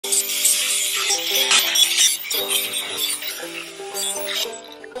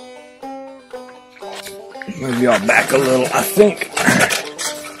Move y'all back a little, I think.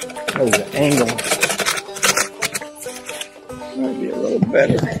 There's the angle. Might be a little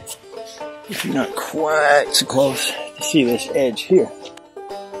better. If you're not quite so close to see this edge here.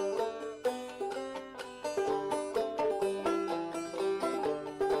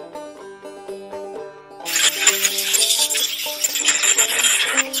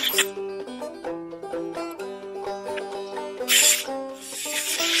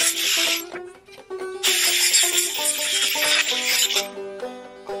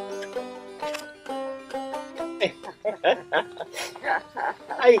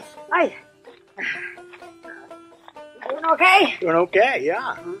 Hey. Hey. Doing okay? Doing okay,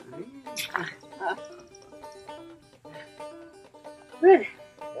 yeah. Good.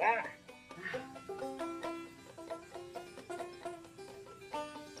 Yeah.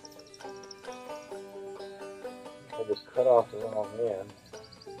 I just cut off the wrong end.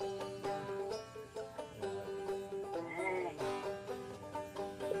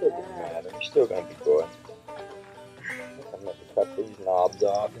 It doesn't matter. You're still going to be good. I'm going to cut these knobs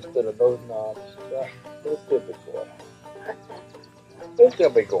off instead of those knobs. It'll still be good. It'll still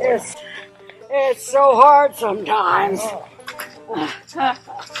be good. It's so hard sometimes. Oh.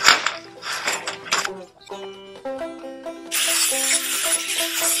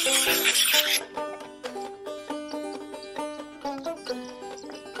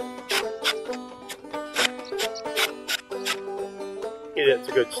 Okay, that's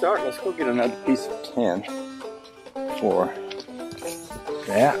a good start. Let's go get another piece of tin for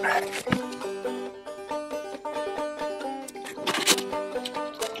that.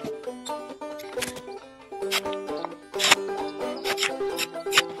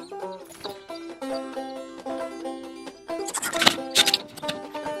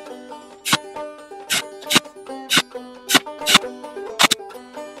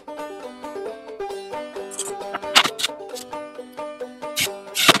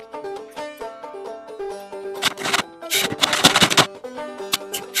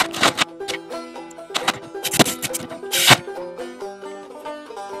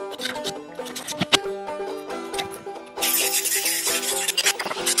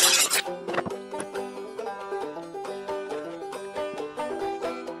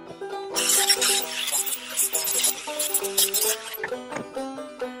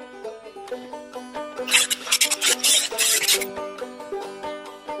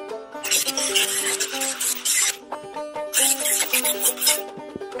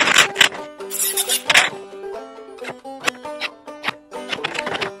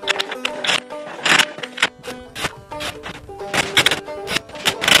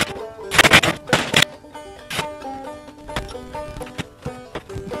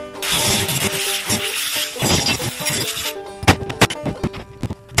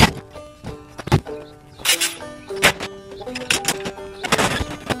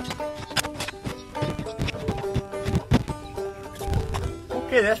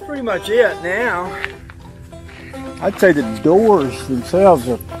 Okay, that's pretty much it now. I'd say the doors themselves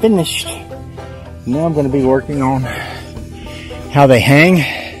are finished. Now I'm going to be working on how they hang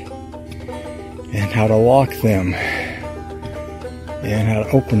and how to lock them and how to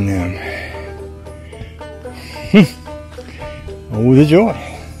open them. Oh, the joy.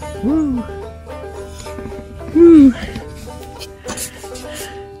 Woo. Woo.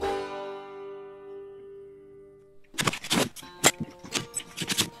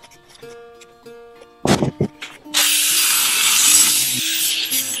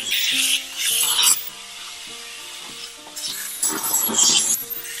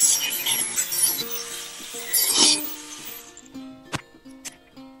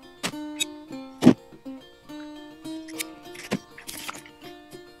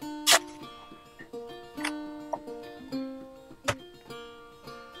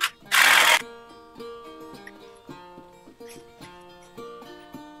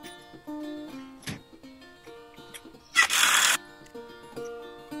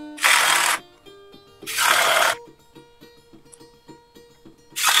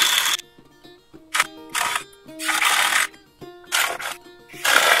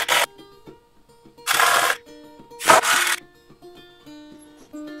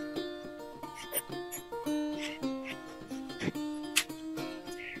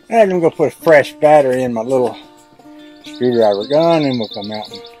 And I'm going to put a fresh battery in my little screwdriver gun, and we'll come out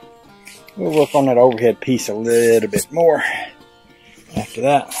and we'll work on that overhead piece a little bit more after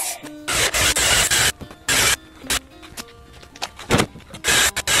that.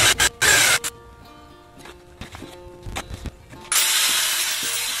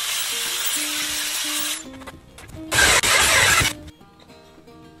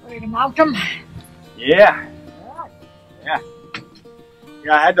 Ready to mount them? Yeah.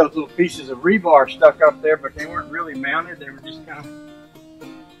 Yeah, I had those little pieces of rebar stuck up there, but they weren't really mounted. They were just kind of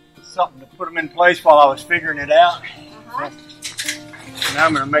something to put them in place while I was figuring it out. Now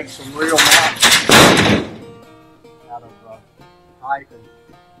I'm going to make some real mounts out of pipe and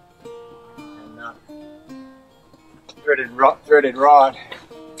threaded rod.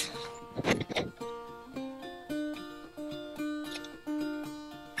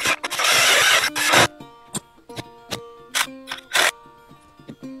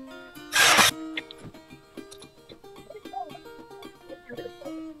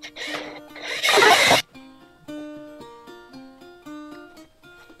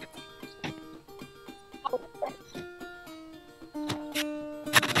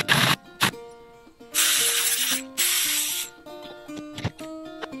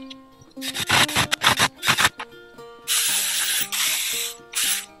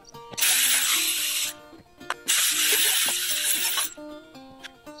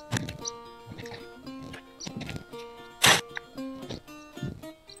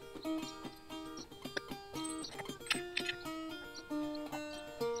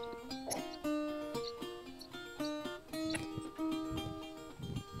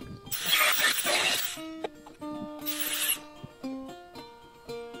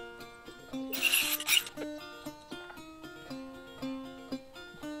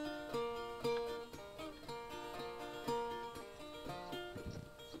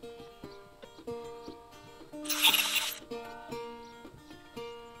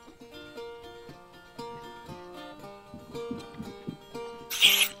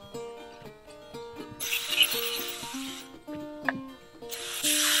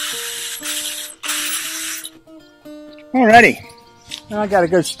 Alrighty, well, I got a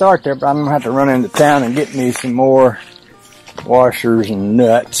good start there, but I'm gonna have to run into town and get me some more washers and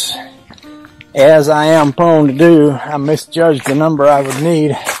nuts. As I am prone to do, I misjudged the number I would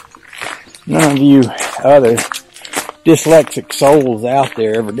need. None of you other dyslexic souls out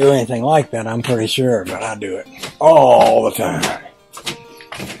there ever do anything like that, I'm pretty sure, but I do it all the time.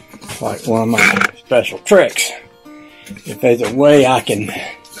 It's like one of my special tricks. If there's a way I can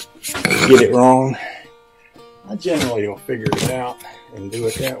get it wrong, I generally will figure it out and do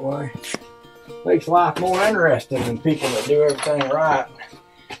it that way. Makes life more interesting than people that do everything right.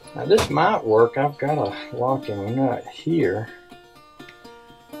 Now this might work. I've got a locking nut here.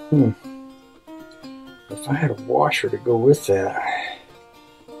 If I had a washer to go with that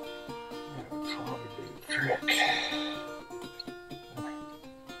would probably do the trick.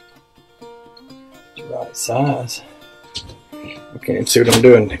 It's the right size. Okay, see what I'm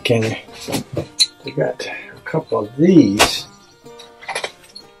doing, can you? We got couple of these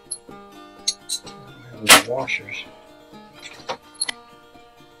washers.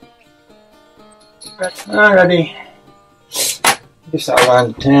 Alrighty, guess I'll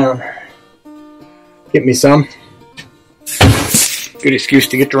run to town, get me some. Good excuse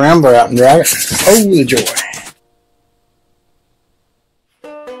to get the Rambler out and drive it. Oh, the joy.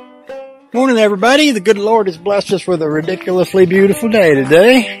 Morning, everybody. The good Lord has blessed us with a ridiculously beautiful day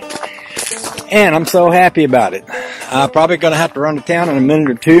today. And I'm so happy about it. I'm probably going to have to run to town in a minute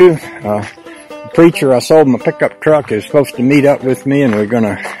or two. The preacher I sold my pickup truck is supposed to meet up with me, and we're going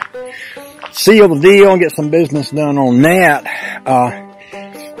to seal the deal and get some business done on that.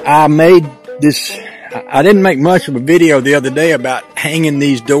 I didn't make much of a video the other day about hanging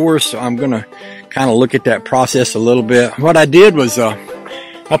these doors, so I'm going to kind of look at that process a little bit. What I did was I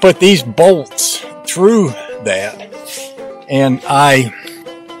put these bolts through that, and I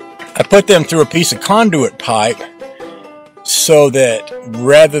put them through a piece of conduit pipe so that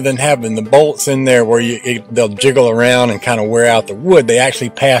rather than having the bolts in there where they'll jiggle around and kind of wear out the wood, they actually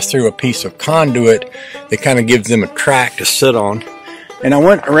pass through a piece of conduit that kind of gives them a track to sit on. And I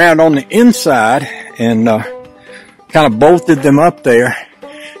went around on the inside and kind of bolted them up there.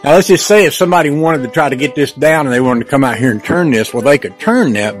 Now let's just say if somebody wanted to try to get this down and they wanted to come out here and turn this, well, they could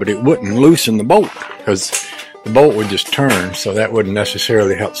turn that, but it wouldn't loosen the bolt because the bolt would just turn, so that wouldn't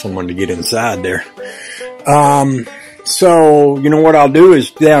necessarily help someone to get inside there. So, you know what I'll do is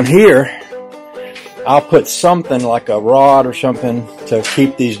down here, I'll put something like a rod or something to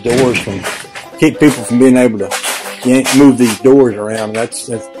keep these doors keep people from being able to move these doors around. That's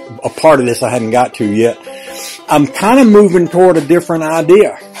a part of this I hadn't got to yet. I'm kind of moving toward a different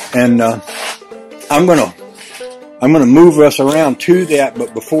idea, and I'm gonna move us around to that,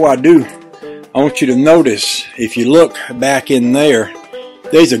 but before I do, I want you to notice, if you look back in there,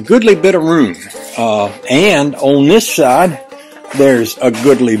 there's a goodly bit of room. And on this side, there's a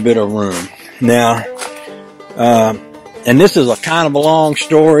goodly bit of room. Now, and this is a kind of a long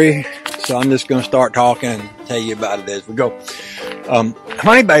story, so I'm just going to start talking and tell you about it as we go.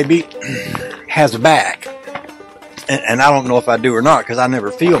 Honey Baby has a back. And I don't know if I do or not because I never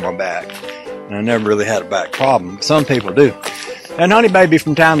feel my back. And I never really had a back problem. Some people do. And Honey Baby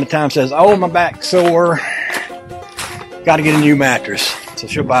from time to time says, oh, my back's sore. Got to get a new mattress. So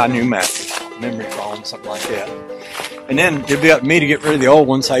she'll buy a new mattress, memory foam, something like that. And then it'll be up to me to get rid of the old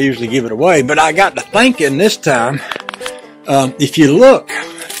ones. I usually give it away. But I got to thinking this time, if you look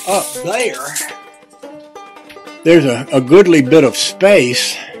up there, there's a goodly bit of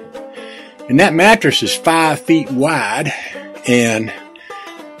space. And that mattress is 5 feet wide. And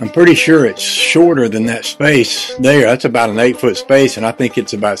I'm pretty sure it's shorter than that space there. That's about an 8-foot space. And I think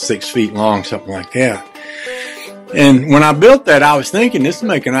it's about 6 feet long, something like that. And when I built that, I was thinking this would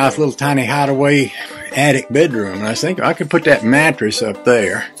make a nice little tiny hideaway attic bedroom. And I was thinking I could put that mattress up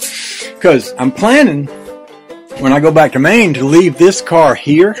there. Because I'm planning, when I go back to Maine, to leave this car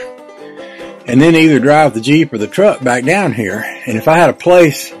here. And then either drive the Jeep or the truck back down here. And if I had a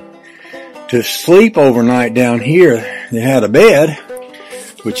place to sleep overnight down here that had a bed,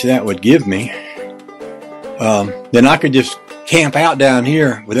 which that would give me, then I could just camp out down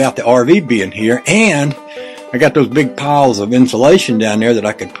here without the RV being here. And I got those big piles of insulation down there that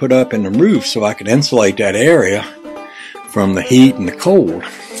I could put up in the roof so I could insulate that area from the heat and the cold.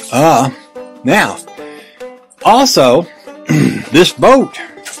 Now, also, this boat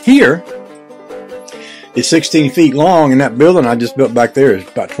here is 16 feet long, and that building I just built back there is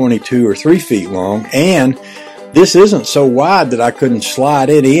about 22 or 3 feet long. And this isn't so wide that I couldn't slide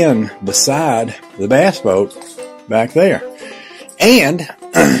it in beside the bass boat back there. And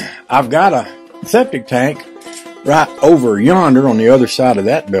I've got a septic tank right over yonder on the other side of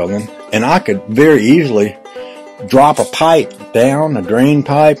that building, and I could very easily drop a pipe down, a drain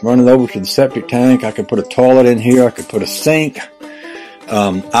pipe, run it over to the septic tank. I could put a toilet in here. I could put a sink.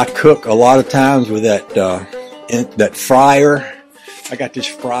 I cook a lot of times with that fryer. I got this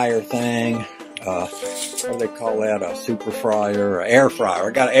fryer thing. What do they call that? A super fryer or air fryer.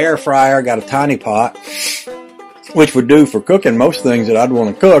 I got an air fryer. I got a tiny pot, which would do for cooking most things that I'd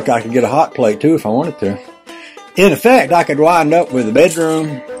want to cook. I could get a hot plate too if I wanted to. In effect, I could wind up with a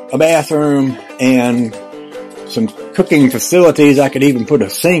bedroom, a bathroom, and some cooking facilities. I could even put a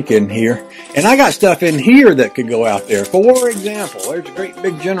sink in here. And I got stuff in here that could go out there. For example, there's a great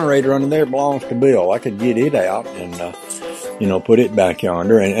big generator under there that belongs to Bill. I could get it out and, put it back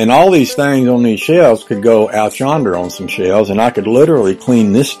yonder. And all these things on these shelves could go out yonder on some shelves. And I could literally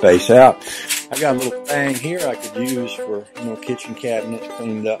clean this space out. I got a little thing here I could use for, kitchen cabinets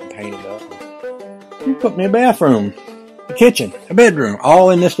cleaned up and painted up. You put me a bathroom, a kitchen, a bedroom,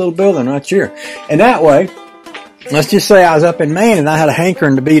 all in this little building right here. And that way, let's just say I was up in Maine and I had a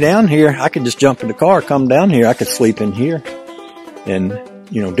hankering to be down here. I could just jump in the car, come down here. I could sleep in here and,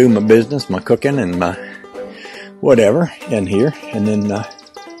 do my business, my cooking and my whatever in here. And then,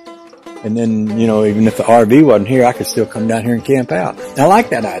 even if the RV wasn't here, I could still come down here and camp out. I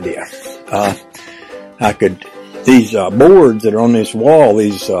like that idea. These boards that are on this wall,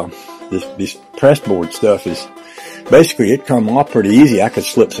 this press board stuff is basically, it come off pretty easy. I could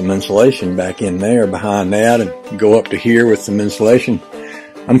slip some insulation back in there behind that and go up to here with some insulation.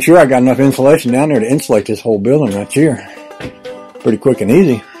 I'm sure I got enough insulation down there to insulate this whole building right here. Pretty quick and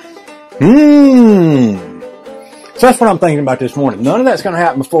easy. So that's what I'm thinking about this morning. None of that's going to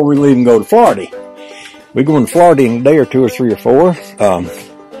happen before we leave and go to Florida. We're going to Florida in a day or 2 or 3 or 4.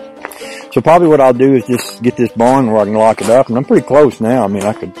 So probably what I'll do is just get this barn where I can lock it up. And I'm pretty close now. I mean,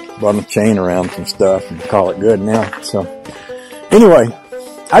 I could run a chain around some stuff and call it good now. So anyway,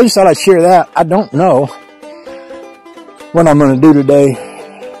 I just thought I'd share that. I don't know what I'm going to do today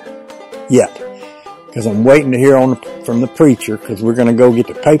yet, because I'm waiting to hear from the preacher, because we're going to go get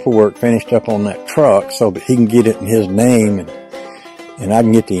the paperwork finished up on that truck so that he can get it in his name and I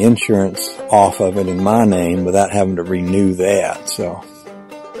can get the insurance off of it in my name without having to renew that. So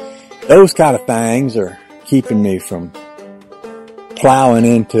those kind of things are keeping me from plowing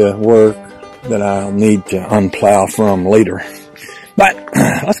into work that I'll need to unplow from later. But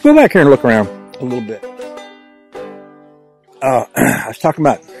let's go back here and look around a little bit. I was talking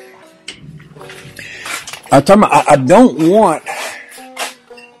about, I don't want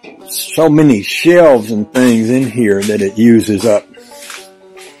so many shelves and things in here that it uses up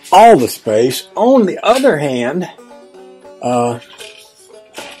all the space. On the other hand,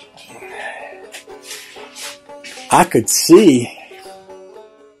 I could see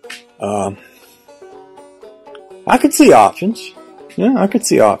options. Yeah, I could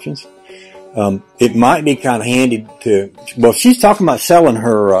see options. It might be kind of handy to, well, she's talking about selling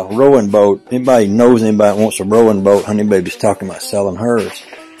her rowing boat. Anybody knows anybody that wants a rowing boat, Honey Baby's talking about selling hers.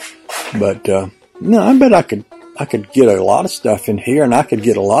 But No, I bet I could get a lot of stuff in here, and I could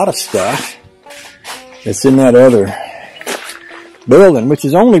get a lot of stuff that's in that other building, which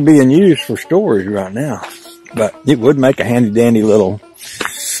is only being used for storage right now. But it would make a handy dandy little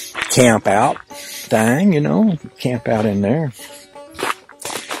camp out thing, you know, camp out in there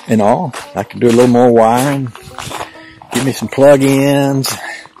and all. I could do a little more wiring, give me some plug-ins.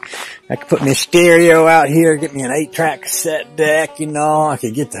 I could put me a stereo out here, get me an 8-track cassette deck, you know. I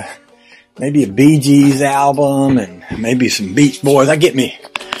could get maybe a Bee Gees album and maybe some Beach Boys. I get me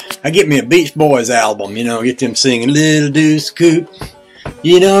a Beach Boys album, you know, get them singing Little Deuce Coupe.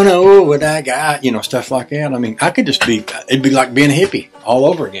 You don't know what I got, you know, stuff like that. I mean, I could just it'd be like being a hippie all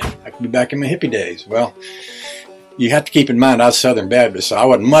over again. I could be back in my hippie days. Well, you have to keep in mind I was Southern Baptist, so I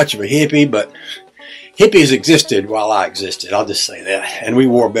wasn't much of a hippie, but hippies existed while I existed. I'll just say that. And we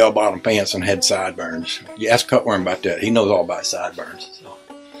wore bell-bottom pants and had sideburns. You ask Cutworm about that. He knows all about sideburns. So,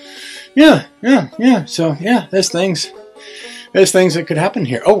 yeah. So, yeah, there's things that could happen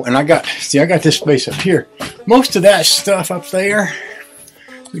here. Oh, and I got this space up here. Most of that stuff up there,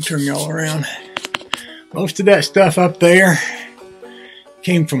 let me turn y'all around. Most of that stuff up there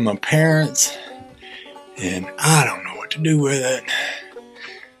came from my parents, and I don't know what to do with it.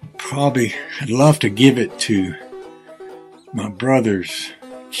 Probably, I'd love to give it to my brother's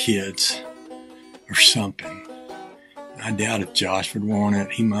kids or something. I doubt if Josh would want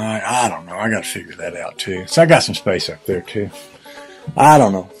it. He might. I don't know. I got to figure that out too. So I got some space up there too. I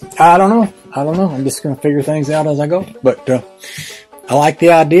don't know. I'm just going to figure things out as I go. But I like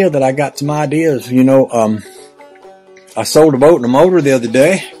the idea that I got some ideas. You know, I sold a boat and a motor the other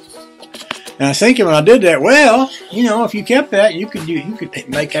day. And I was thinking when I did that, well, you know, if you kept that, you could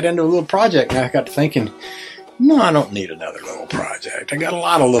make that into a little project. And I got to thinking, no, I don't need another little project. I got a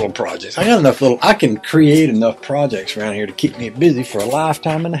lot of little projects. I can create enough projects around here to keep me busy for a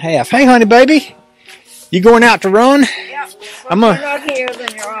lifetime and a half. Hey, honey, baby. You going out to run? Yep. I'm out here, then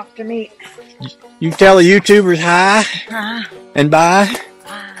you're off to meet. You tell the YouTubers hi and bye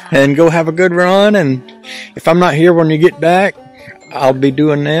and go have a good run. And if I'm not here when you get back, I'll be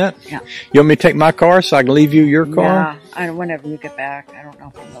doing that. Yeah. You want me to take my car so I can leave you your car? Yeah, whenever you get back. I don't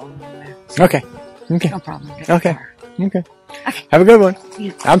know if I'm going anywhere. Okay. No problem. Okay. Have a good one.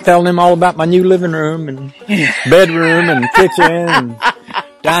 Yeah. I'm telling them all about my new living room and bedroom and kitchen. And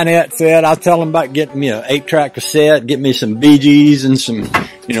Dinette said I'll tell them about getting me an 8-track cassette, get me some Bee Gees and some,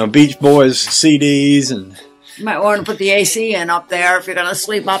 you know, Beach Boys CDs. And you might want to put the AC in up there if you're going to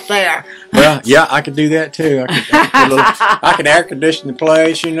sleep up there. Well, yeah, I could do that too. I could air condition the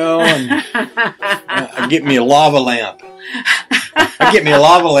place, you know, and get me a lava lamp. Get me a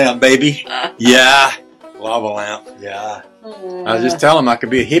lava lamp, baby. Yeah, lava lamp. Yeah. I was just telling them I could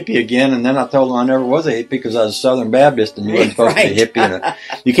be a hippie again, and then I told them I never was a hippie because I was a Southern Baptist, and you wasn't supposed to be a hippie.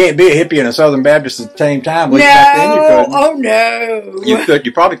 You can't be a hippie and a Southern Baptist at the same time. At least back then you couldn't. Oh no. You could.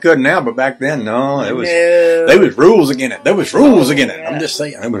 You probably could now, but back then, no. There was rules against it. There was rules against it. I'm just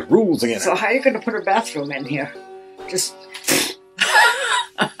saying, there was rules against it. So how are you going to put a bathroom in here? Just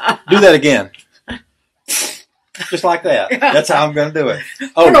do that again. Just like that. That's how I'm going to do it.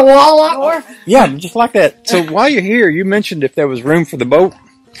 Put a wall up? Yeah, just like that. So while you're here, you mentioned if there was room for the boat,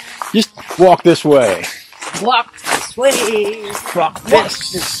 just walk this way. Walk this way. Walk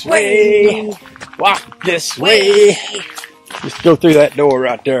this way. Walk this way. Just go through that door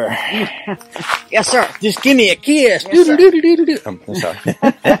right there. Yes, sir. Just give me a kiss. Yes, sir. I'm sorry.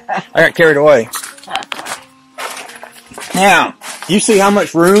 I got carried away. Now, you see how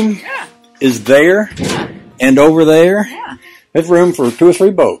much room is there? And over there, there's room for 2 or 3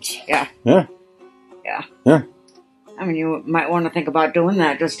 boats. Yeah. I mean, you might want to think about doing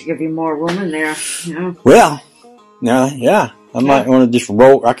that just to give you more room in there. You know? Well, I might want to just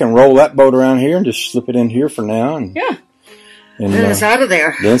roll. I can roll that boat around here and just slip it in here for now. And, and then it's out of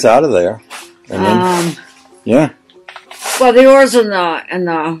there. Then it's out of there. And then, well, the oars and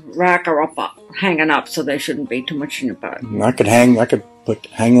the rack are up, hanging up, so they shouldn't be too much in your boat. I could hang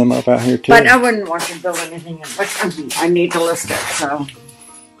them up out here too. But I wouldn't want you to build anything in. But I need to list it, so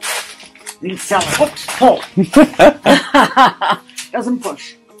need to sell it. Oops, pull. Doesn't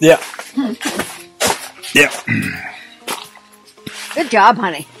push. Yeah. Good job,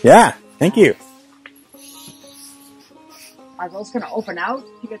 honey. Yeah, thank you. Are those going to open out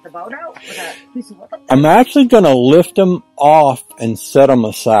to get the boat out with a piece of wood? I'm actually going to lift them off and set them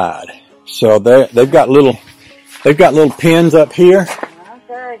aside. So they've got little pins up here.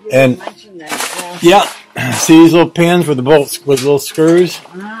 Okay, you and mentioned that. Yeah, see these little pins with the bolts with little screws.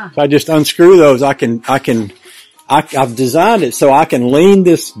 So I just unscrew those. I've designed it so I can lean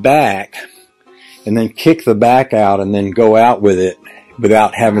this back and then kick the back out and then go out with it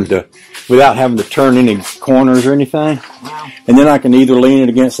without having to turn any corners or anything. Wow. And then I can either lean it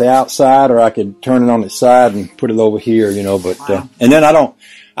against the outside or I could turn it on its side and put it over here, you know, but, Wow. And then I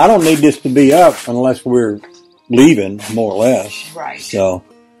don't need this to be up unless we're leaving, more or less. Right. So,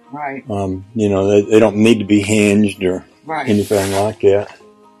 Right. you know, they don't need to be hinged or Right. anything like that.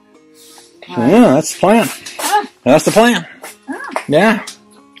 So, Right. yeah, that's the plan. Huh. That's the plan. Huh. Yeah.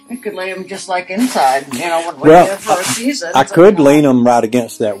 You could lay them just like inside, you know, when Well, we're there for a season. I could lean them right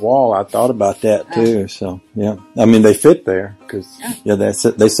against that wall. I thought about that too. So, yeah. I mean, they fit there because,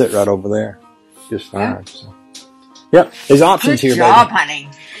 they sit right over there just fine. So. Yep. There's options Good here, job, baby. honey.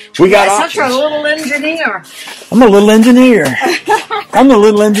 We got You're options. such a little engineer. I'm a little engineer. I'm the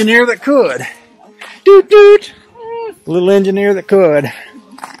little engineer that could. Doot doot. Little engineer that could.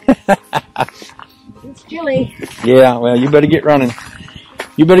 It's chilly. Yeah, well, you better get running.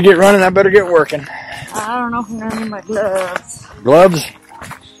 You better get running. I better get working. I don't know if I'm going to need my gloves. Gloves?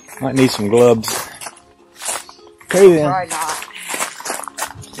 Might need some gloves. Okay then. Probably not.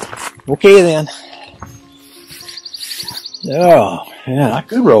 Okay then. Oh, yeah, I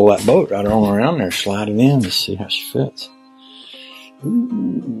could roll that boat right on around there, slide it in to see how she fits.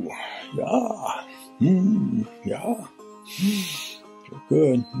 Ooh, yeah. Yeah. Feel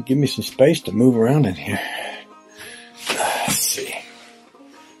good. Give me some space to move around in here. Let's see.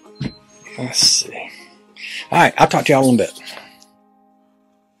 Let's see. All right, I'll talk to y'all in a bit.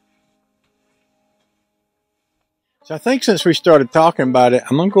 So I think since we started talking about it,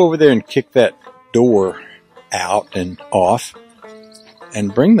 I'm going to go over there and kick that door out and off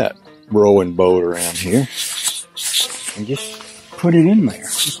and bring that rowing boat around here and just put it in there.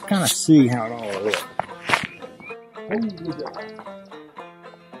 Just kind of see how it all looks.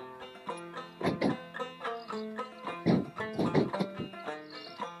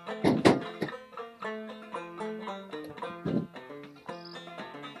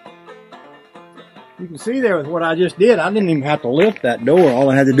 You can see there with what I just did, I didn't even have to lift that door.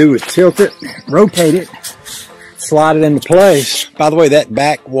 All I had to do was tilt it, rotate it, slide it into place. By the way, that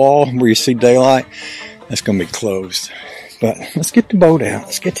back wall where you see daylight, that's going to be closed. But let's get the boat out.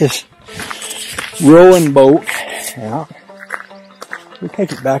 Let's get this rowing boat out. We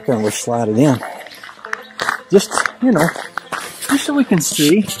take it back there and we'll slide it in. Just, you know, just so we can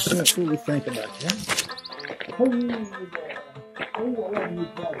see. That's what we think about that. Oh, I love you,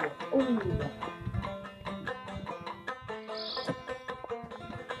 brother. Oh,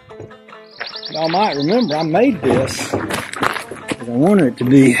 y'all might remember I made this because I wanted it to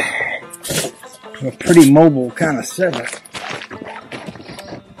be a pretty mobile kind of setup.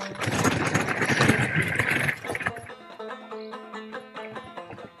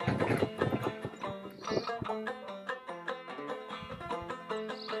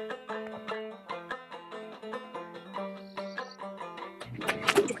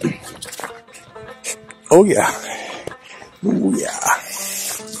 Oh yeah. Oh yeah.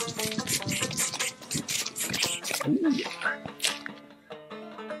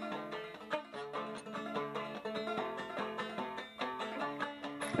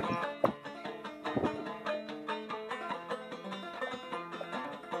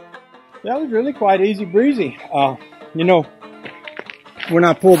 That was really quite easy breezy. You know, when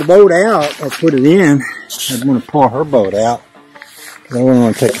I pull the boat out or put it in, I'd want to pull her boat out because I wouldn't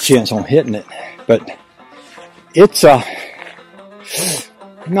want to take a chance on hitting it. But it's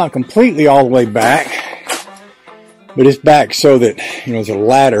not completely all the way back, but it's back so that, you know, there's a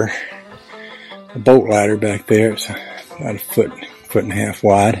ladder, a boat ladder back there. It's about a foot and a half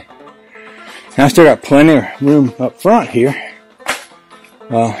wide. And I still got plenty of room up front here.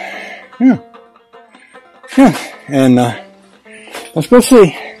 And let's go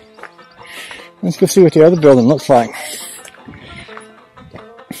see. Let's go see what the other building looks like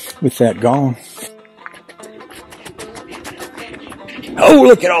with that gone. Oh,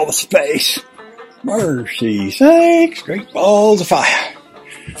 look at all the space. Mercy sakes, great balls of fire.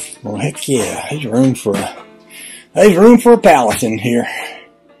 Well, heck yeah, there's room for a palace in here.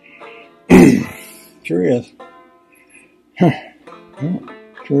 Sure is. Huh. Yeah,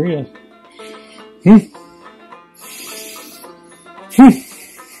 sure is.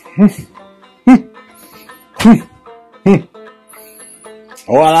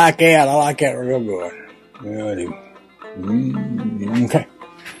 Oh, I like that. I like that real good. Yeah, I do. Okay.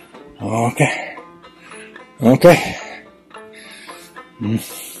 Okay. Okay.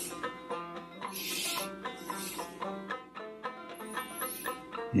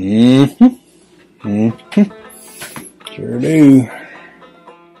 Sure do.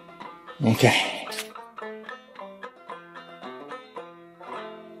 Okay.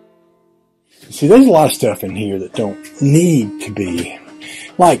 See, there's a lot of stuff in here that don't need to be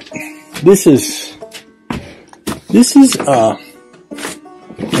Like, this is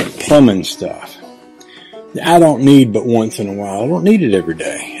plumbing stuff. I don't need but once in a while. I don't need it every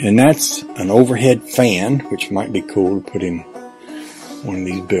day. And that's an overhead fan, which might be cool to put in one of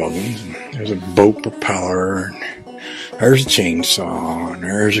these buildings. And there's a boat propeller, and there's a chainsaw, and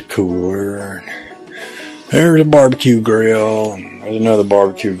there's a cooler, and there's a barbecue grill, and there's another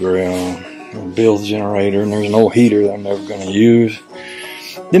barbecue grill, and a Bill's generator, and there's an old heater that I'm never going to use.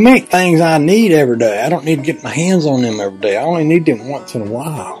 They make things I need every day. I don't need to get my hands on them every day. I only need them once in a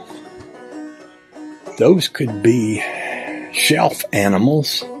while. Those could be shelf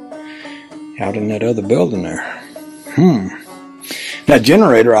animals out in that other building there. That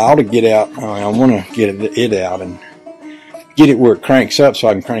generator, I ought to get out. I want to get it out and get it where it cranks up so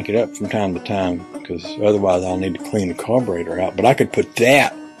I can crank it up from time to time, because otherwise I'll need to clean the carburetor out. But I could put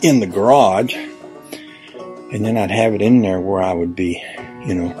that in the garage, and then I'd have it in there where I would be,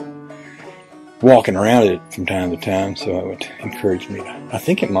 you know, walking around it from time to time, so it would encourage me to. I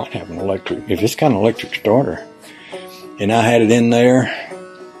think it might have an electric, if it's got an electric starter, and I had it in there,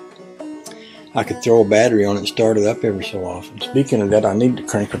 I could throw a battery on it and start it up every so often. Speaking of that, I need to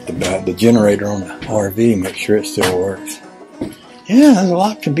crank up the generator on the RV, make sure it still works. Yeah, there's a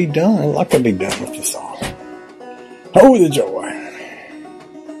lot can be done. A lot can be done with this all. Oh, the joy.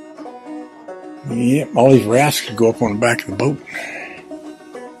 Yep, all these rafts could go up on the back of the boat.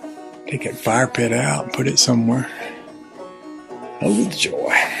 Take that fire pit out and put it somewhere. Oh, the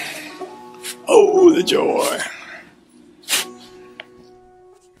joy. Oh, the joy.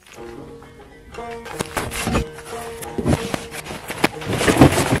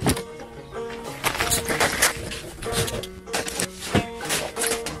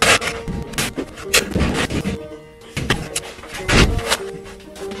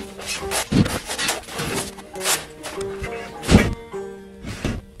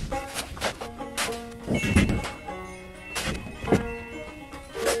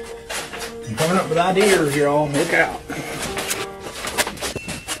 I'm coming up with ideas, y'all. Look out.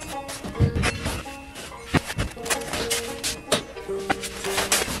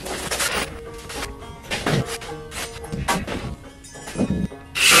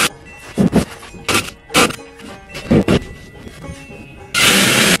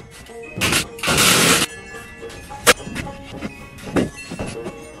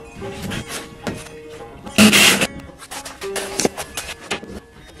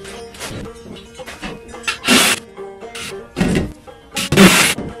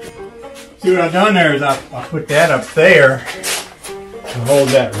 See what I've done there is I put that up there to hold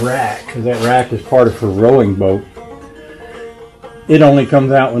that rack, because that rack is part of her rowing boat. It only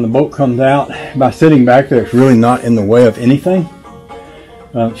comes out when the boat comes out. By sitting back there, it's really not in the way of anything.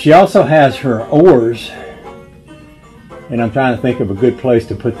 She also has her oars, and I'm trying to think of a good place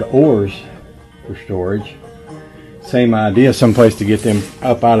to put the oars for storage. Same idea, someplace to get them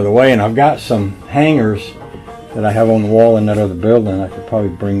up out of the way. And I've got some hangers that I have on the wall in that other building. I could probably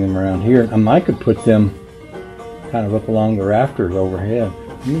bring them around here. I could put them kind of up along the rafters overhead.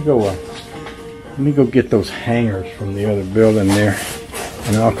 Let me go get those hangers from the other building there,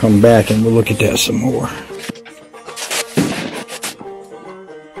 and I'll come back and we'll look at that some more.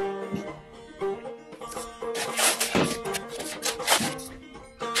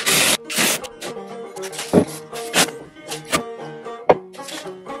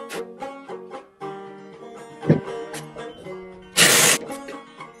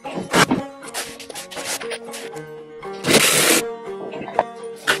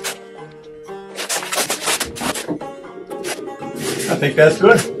 I think that's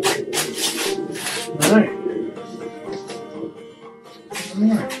good. All right.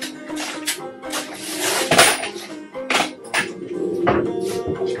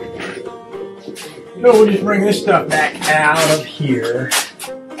 So we'll just bring this stuff back out of here.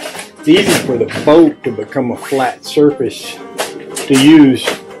 It's easy for the boat to become a flat surface to use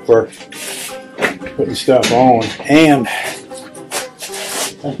for putting stuff on, and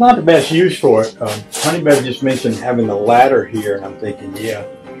that's not the best use for it. Honeybed just mentioned having the ladder here, and I'm thinking, yeah,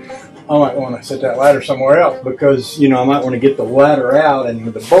 I might want to set that ladder somewhere else, because, you know, I might want to get the ladder out, and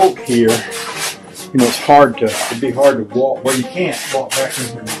with the boat here, you know, it'd be hard to walk, well, you can't walk back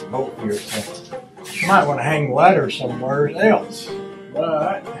into the boat here, so you might want to hang the ladder somewhere else,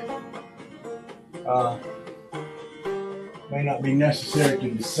 but may not be necessary to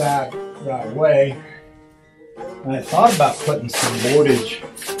decide right away. And I thought about putting some boardage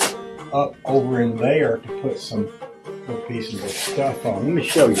up over in there to put some little pieces of stuff on. Let me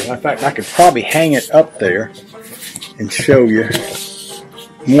show you. In fact, I could probably hang it up there and show you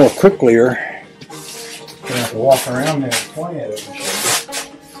more quickly. I have to walk around there and point at it and show you.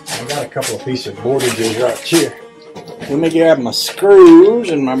 I got a couple of pieces of boardages right here. Let me grab my screws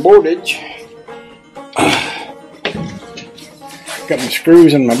and my boardage. Got my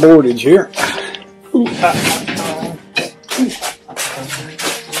screws and my boardage here. Ooh, I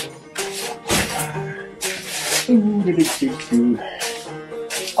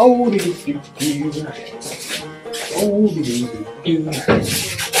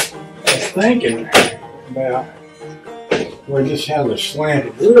was thinking about where this has a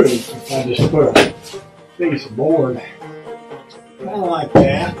slanted roof. If I just put a piece of board kind of like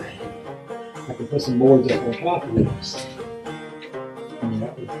that, I can put some boards up on top of this. And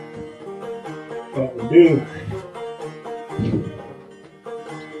that would do.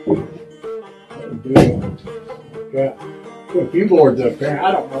 Got put a few boards up there.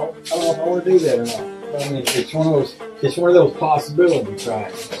 I don't know if I want to do that or not. I mean, it's one of those possibility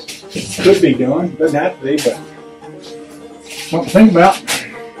projects. Could be done, doesn't have to be, but something to think about.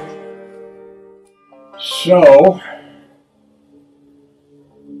 So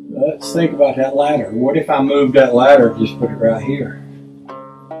let's think about that ladder. What if I moved that ladder and just put it right here?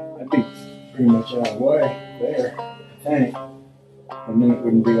 That'd be pretty much out of the way there, I think. And then it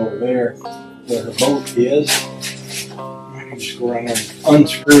wouldn't be over there where her boat is. I can just go around there and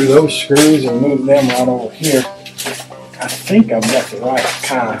unscrew those screws and move them right over here. I think I've got the right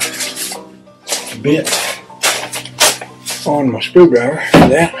kind of bit on my screwdriver for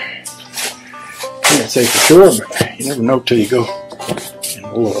that. Can't say for sure, but you never know till you go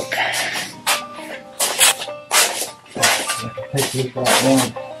and look. Take this right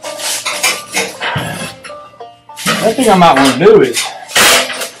down. One thing I might want to do is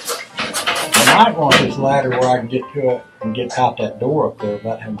I might want this ladder where I can get to it and get out that door up there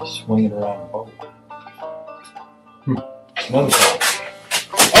without having to swing it around the boat. Another thing.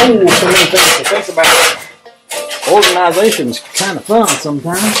 Oh, so many things to think about. Organization's kind of fun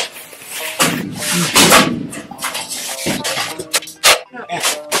sometimes.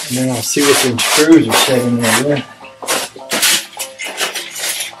 And then I'll see what some screws are set in there.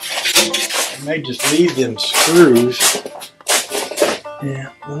 I may just leave them screws. Yeah,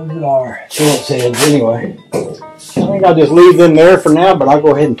 those are Phillips heads anyway. I think I'll just leave them there for now, but I'll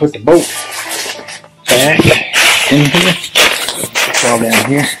go ahead and put the boat back in here. It's all down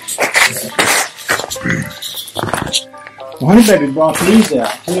here. The honey baby brought these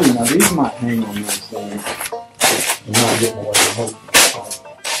out too. Now these might hang on those things and not get away the boat.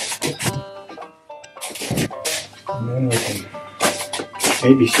 And then we can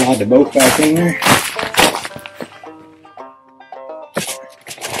maybe slide the boat back in there.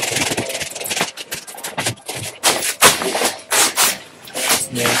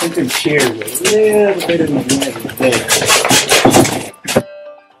 Yeah, I think the chairs are a little bit in the way there.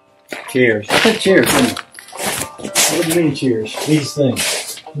 Chairs. I said chairs, didn't I? What do you mean chairs? These things.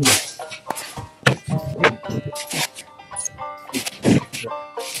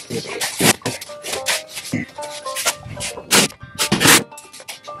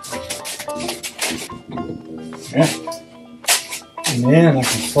 Yeah. And then I can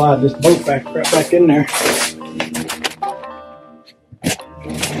slide this boat right back in there.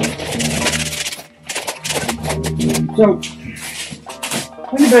 So,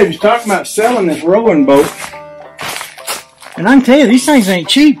 Honey Baby's talking about selling this rowing boat. And I can tell you, these things ain't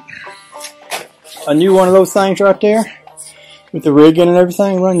cheap. A new one of those things right there, with the rigging and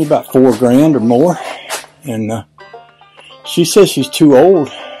everything, run you about $4 grand or more. And she says she's too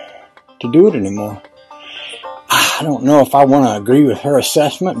old to do it anymore. I don't know if I want to agree with her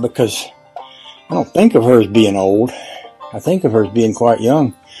assessment, because I don't think of her as being old. I think of her as being quite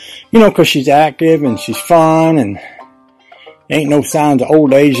young. You know, because she's active and she's fun, and ain't no signs of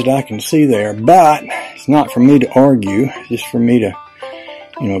old age that I can see there. But it's not for me to argue. It's just for me to,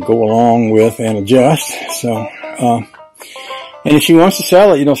 you know, go along with and adjust. So, and if she wants to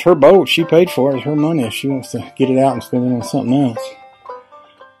sell it, you know, it's her boat. She paid for it. It's her money. If she wants to get it out and spend it on something else.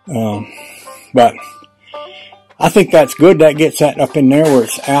 But I think that's good. That gets that up in there where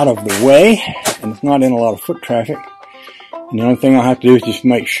it's out of the way and it's not in a lot of foot traffic. And the only thing I'll have to do is just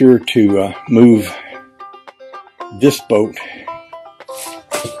make sure to move this boat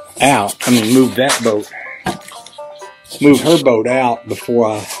out. I mean, move that boat. Move her boat out before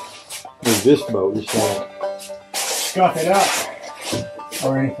I move this boat. Just don't scuff it up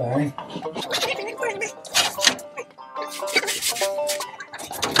or anything.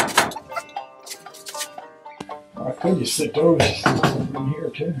 I could just sit those in here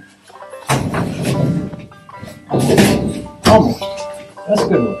too. Almost. That's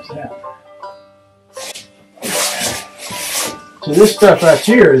good looks, yeah. So this stuff right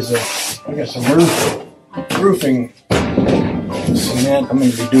here is, I got some roofing cement. I'm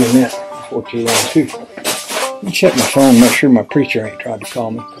going to be doing that before too long too. Let me check my phone, make sure my preacher ain't tried to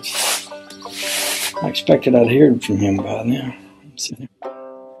call me, because I expected I'd hear from him by now. Sit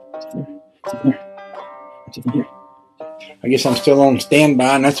there. Sit there. I guess I'm still on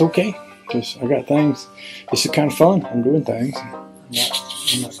standby, and that's okay, because I got things. This is kind of fun. I'm doing things.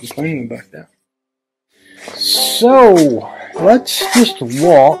 I'm not complaining about that. So, let's just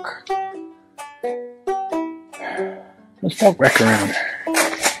walk. Let's walk back around.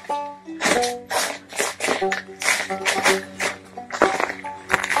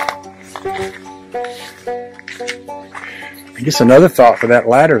 I guess another thought for that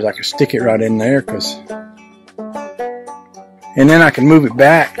ladder is I could stick it right in there, and then I can move it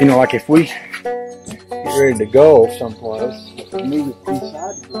back. You know, like if we get ready to go someplace, I can move it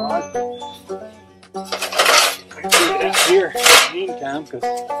inside the garage. I can leave it out here in the meantime, because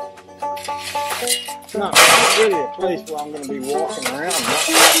it's not really a place where I'm going to be walking around.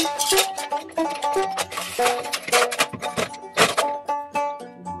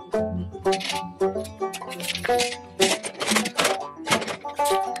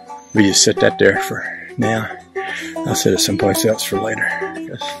 We just set that there for now. I'll set it someplace else for later,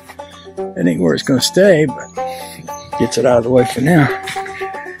 because it ain't where it's going to stay, but gets it out of the way for now.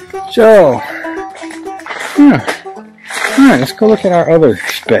 So, yeah. All right, let's go look at our other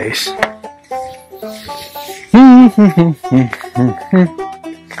space. I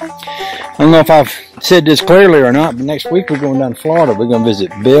don't know if I've said this clearly or not, but next week we're going down to Florida. We're going to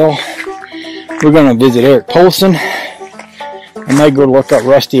visit Bill. We're going to visit Eric Polson. I may go look up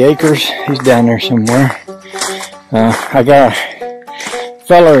Rusty Acres. He's down there somewhere. I got a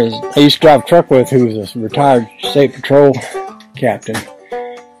fella I used to drive a truck with who was a retired state patrol captain,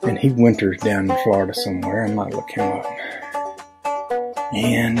 and he winters down in Florida somewhere. I might look him up.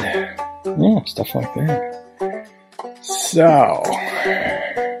 And yeah, stuff like that. So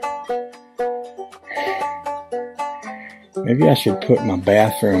maybe I should put my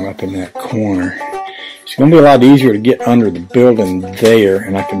bathroom up in that corner. It's going to be a lot easier to get under the building there,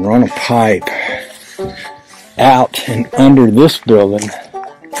 and I can run a pipe out and under this building.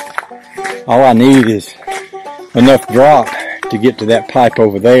 All I need is enough drop to get to that pipe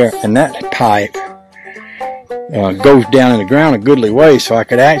over there, and that pipe goes down in the ground a goodly way, so I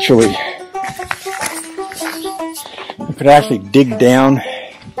could actually dig down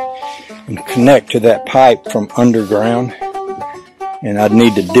and connect to that pipe from underground, and I'd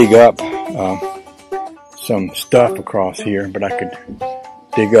need to dig up some stuff across here, but I could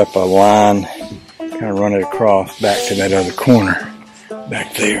dig up a line, kind of run it across back to that other corner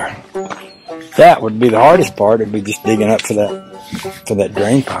back there. That would be the hardest part. It'd be just digging up for that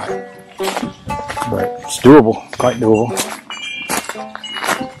drain pipe, but it's doable, quite doable.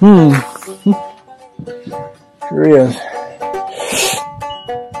 Sure is.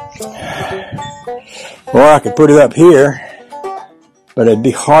 Or I could put it up here, but it'd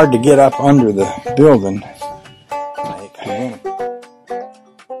be hard to get up under the building.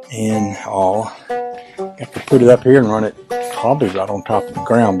 And all. I could put it up here and run it probably right on top of the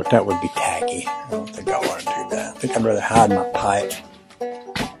ground, but that would be tacky. I don't think I want to do that. I think I'd rather hide my pipe.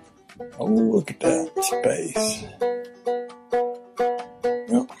 Oh, look at that space.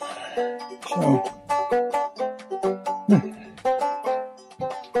 Yep.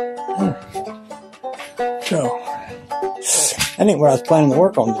 So, that ain't what I was planning to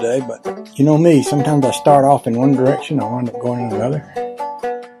work on today, but you know me, sometimes I start off in one direction, I wind up going in another.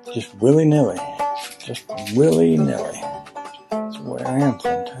 Just willy-nilly. Just willy-nilly. That's the way I am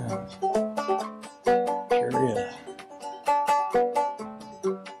sometimes. Sure is.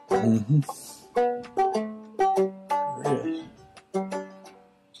 Sure is.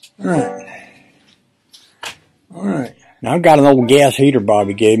 Alright. Now I've got an old gas heater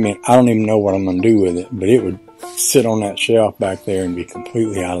Bobby gave me. I don't even know what I'm going to do with it, but it would sit on that shelf back there and be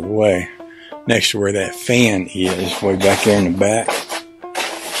completely out of the way. Next to where that fan is, way back there in the back.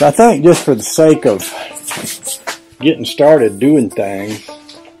 So I think just for the sake of getting started doing things, I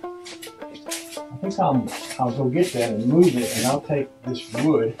think I'll go get that and move it, and I'll take this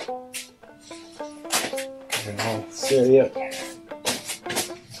wood and I'll set it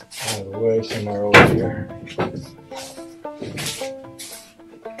out of the way somewhere over here.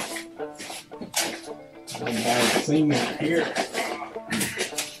 I'm buying cement here.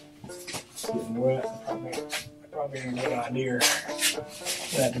 It's getting wet. Probably a good idea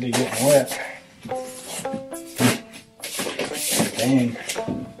that to be getting wet. Dang.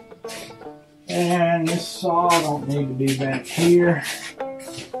 And this saw don't need to be back here.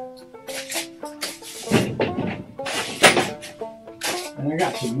 And I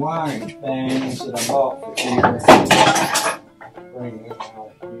got some wiring things that I bought for here. thing went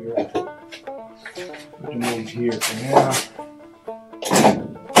out here. Put them in here for now.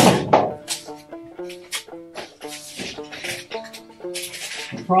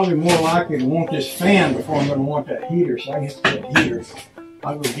 I'm probably more likely to want this fan before I'm going to want that heater, so I can get that heater.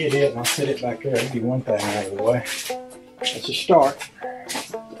 I'll go get it and I'll set it back there. That'll be one thing out of the way. That's a start.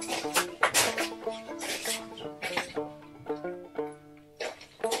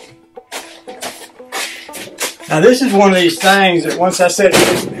 Now this is one of these things that once I set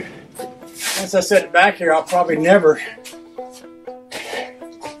it back here, I'll probably never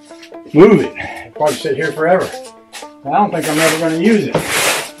move it. It'll probably sit here forever. I don't think I'm ever going to use it.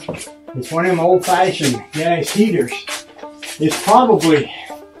 It's one of them old-fashioned gas heaters. It's probably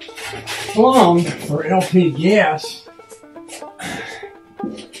plumbed for LP gas.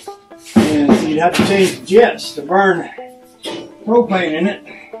 And you'd have to change jets to burn propane in it.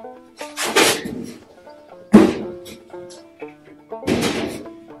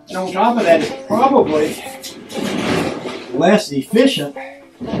 And on top of that, it's probably less efficient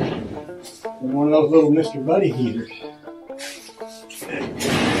than one of those little Mr. Buddy heaters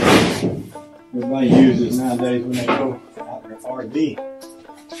everybody uses nowadays when they go out in their RV.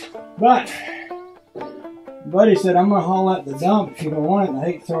 But Buddy said, I'm going to haul out the dump if you don't want it, and I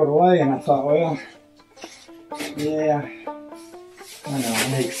hate to throw it away. And I thought, well, yeah, I know, I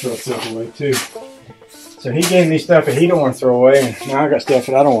hate to throw stuff away too. So he gave me stuff that he don't want to throw away, and now I got stuff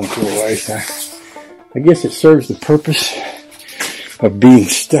that I don't want to throw away. So I guess it serves the purpose of being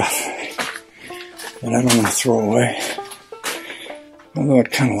stuff that I don't want to throw away. Although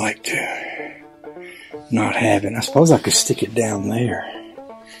I'd kind of like to not have it. I suppose I could stick it down there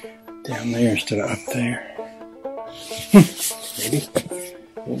instead of up there. Maybe.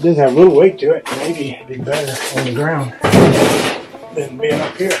 It does have a little weight to it. Maybe it'd be better on the ground than being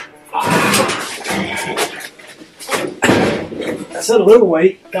up here. I said a little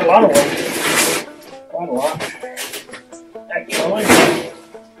weight. Got a lot of weight. Quite a lot. Actually.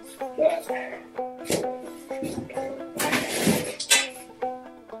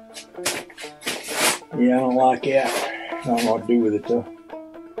 Yeah, I don't like it. I don't know what to do with it though.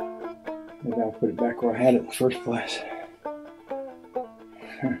 Maybe I'll put it back where I had it in the first place.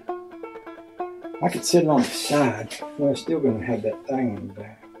 I could sit it on the side, but I'm still going to have that thing on the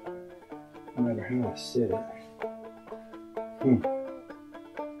back. No matter how I sit it. I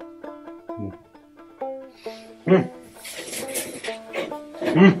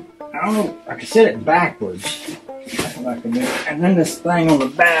don't know. I could set it backwards. Like and then this thing on the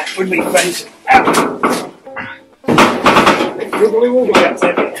back would be facing out.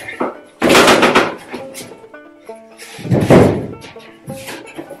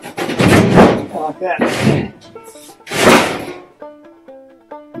 Like that.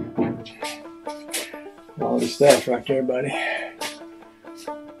 All the stuff right there, buddy.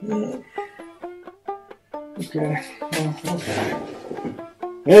 Yeah. Okay. Well, okay.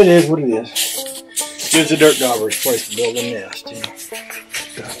 It is what it is. Gives the dirt dauber's place to build a nest, you know.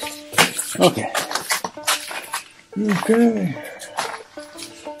 Okay. Okay.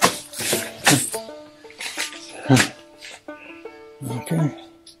 Okay.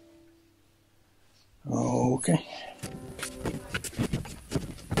 Okay.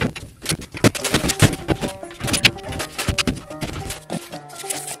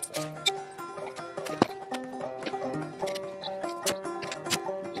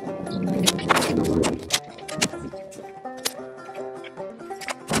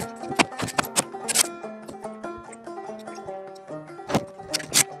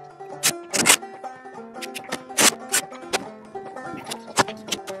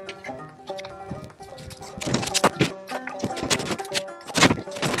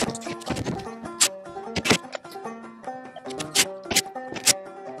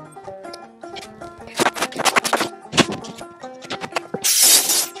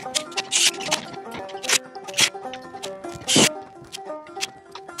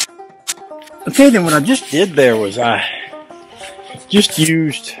 Okay, then what I just did there was I just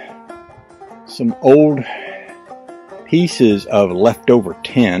used some old pieces of leftover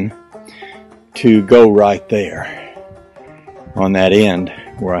tin to go right there on that end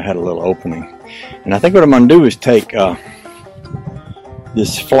where I had a little opening. And I think what I'm going to do is take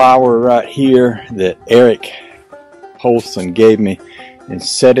this flower right here that Eric Holston gave me and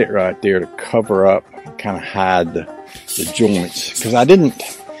set it right there to cover up, kind of hide the joints. Because I didn't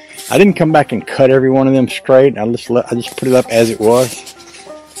come back and cut every one of them straight. I just put it up as it was.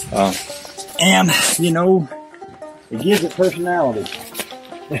 And, you know, it gives it personality.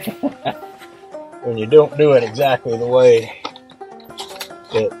 When you don't do it exactly the way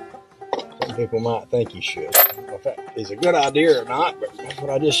that Some people might think you should. I don't know if that is a good idea or not, but that's what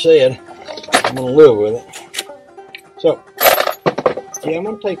I just said. I'm going to live with it. So, yeah, I'm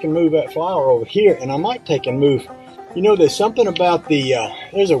going to take and move that flower over here, and I might take and move. You know, there's something about the,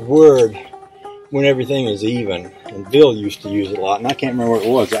 there's a word when everything is even, and Bill used to use it a lot, and I can't remember what it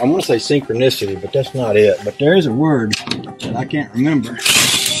was. I want to say synchronicity, but that's not it. But there is a word that I can't remember.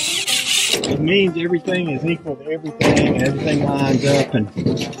 It means everything is equal to everything, and everything lines up, and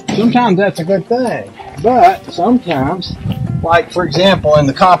sometimes that's a good thing. But sometimes, like for example, in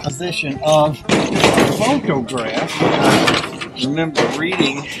the composition of a photograph, I remember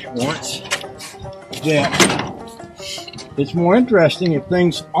reading once that it's more interesting if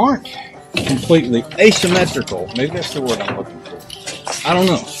things aren't completely asymmetrical. Maybe that's the word I'm looking for. I don't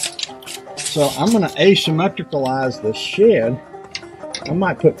know. So I'm going to asymmetricalize the shed. I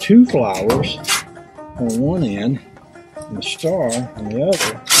might put 2 flowers on one end and a star on the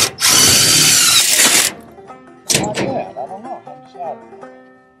other. Like that. I don't know. I decided.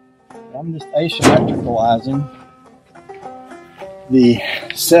 I'm just asymmetricalizing the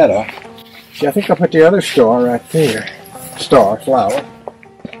setup. See, I think I'll put the other star right there. Star, flower.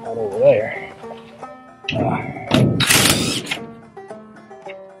 Right over there.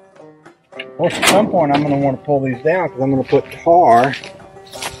 Of course, at some point I'm going to want to pull these down because I'm going to put tar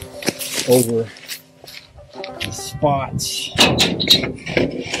over the spots and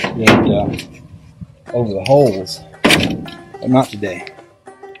over the holes. But not today.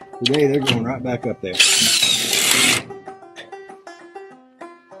 Today they're going right back up there.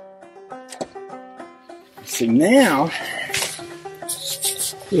 See, now,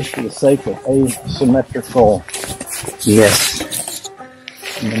 just for the sake of asymmetrical, yes,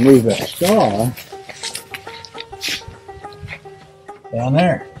 I'm going to move that star down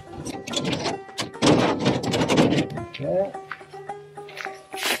there. Okay.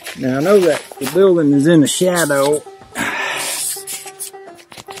 Now, I know that the building is in the shadow. I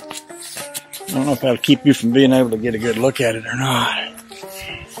don't know if that'll keep you from being able to get a good look at it or not.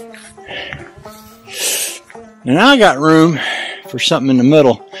 And I got room for something in the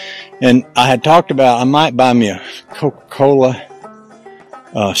middle. And I had talked about I might buy me a Coca-Cola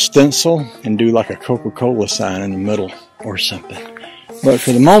stencil and do like a Coca-Cola sign in the middle or something. But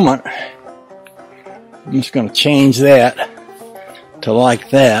for the moment, I'm just going to change that to like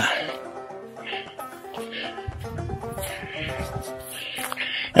that.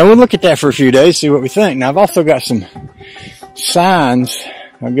 And we'll look at that for a few days, see what we think. Now, I've also got some signs.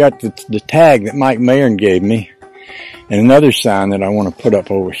 I've got the tag that Mike Mayern gave me and another sign that I want to put up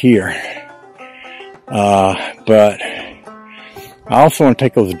over here. But I also want to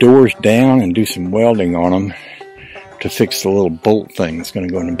take those doors down and do some welding on them to fix the little bolt thing that's going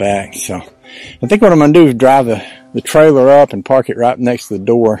to go in the back. So I think what I'm going to do is drive the trailer up and park it right next to the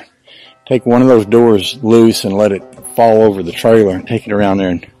door. Take one of those doors loose and let it fall over the trailer and take it around there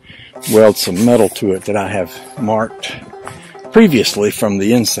and weld some metal to it that I have marked previously from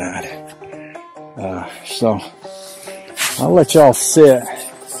the inside. So I'll let y'all sit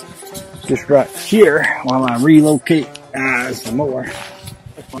just right here while I relocate some more.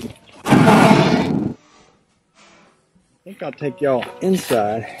 I think I'll take y'all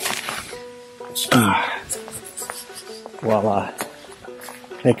inside while I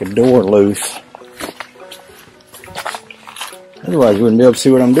take a door loose. Otherwise, you wouldn't be able to see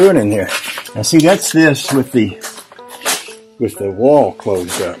what I'm doing in here. Now, see, that's this with the wall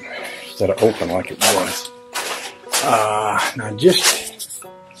closed up instead of open like it was. Now I just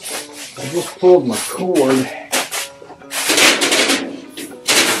pulled my cord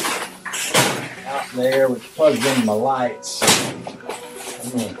out there, which plugs in my lights.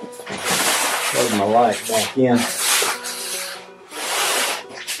 I'm gonna plug my light back in.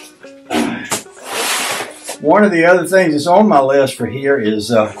 One of the other things that's on my list for here is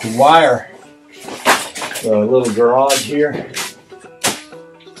to wire the little garage here,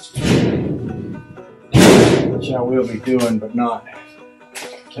 which I will be doing, but not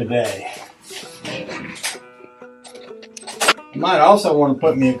today. I might also want to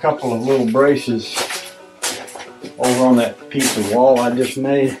put me a couple of little braces over on that piece of wall I just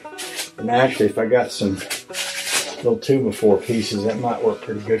made. And actually, if I got some little 2x4 pieces, that might work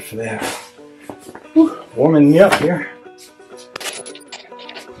pretty good for that. Whew, warming me up here.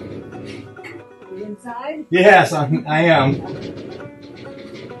 You inside? Yes, I am.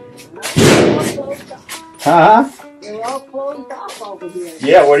 Huh? You're all closed off over here.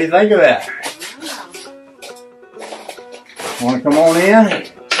 Yeah, what do you think of that? Want to come on in?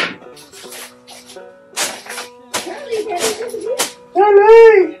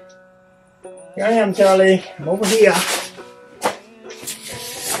 Charlie! Here I am, Charlie. I'm over here.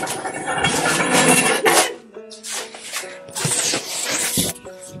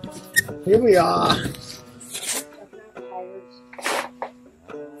 Here we are.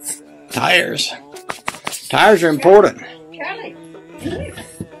 Tires. Tires are important.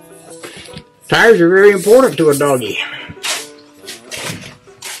 Tires are very important to a doggy.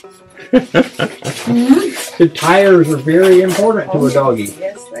 The tires are very important to a doggy.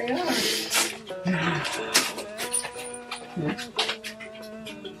 Yes, they are.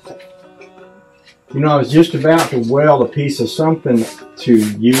 You know, I was just about to weld a piece of something to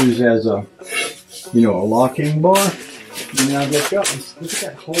use as a, you know, a locking bar. And then I look up and look at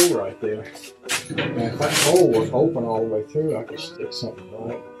that hole right there. And if that hole was open all the way through, I could stick something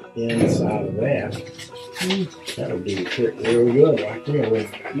right inside of that. That would do the trick real good right there,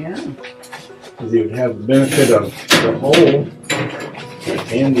 wouldn't it? Yeah. Because it would have the benefit of the hole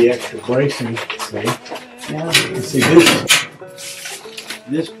and the extra bracing. See? Yeah. You see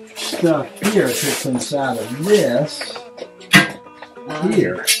this stuff here fits inside of this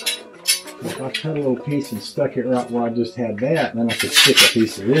here. If I cut a little piece and stuck it right where I just had that, then I could stick a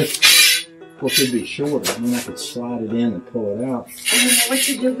piece of this. Of course, it'd be shorter, and then I could slide it in and pull it out. You know what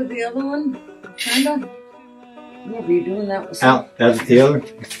you do with the other one? Kinda. What were you doing that with? Out, that's the other.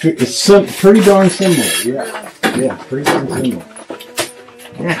 It's pretty darn similar. Yeah, pretty darn similar.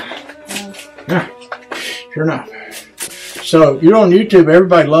 Yeah, sure enough. So you're on YouTube.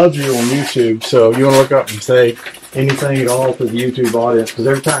 Everybody loves you on YouTube. So you want to look up and say anything at all to the YouTube audience, because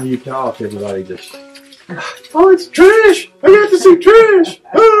every time you talk, everybody just, oh, it's Trish. I got to see Trish.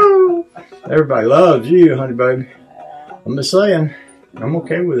 Oh. Everybody loves you, honey baby. I'm just saying, I'm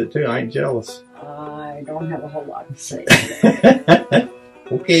okay with it too. I ain't jealous. I don't have a whole lot to say.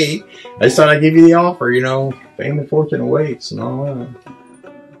 Okay. I just thought I'd give you the offer, you know, fame and fortune awaits and all that.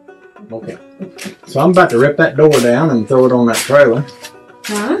 Okay. So I'm about to rip that door down and throw it on that trailer.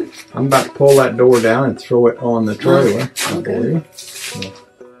 Huh? I'm about to pull that door down and throw it on the trailer. Okay. So,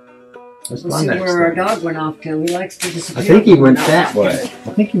 let's We'll find see that where our stuff. dog went off to. He likes to disappear. I think he went that way.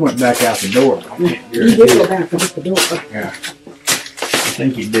 I think he went back out the door. He did go back and hit the door. Yeah. I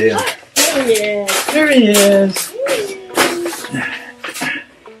think he did. There he is. There he is.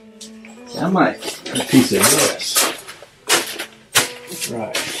 I might put a piece of this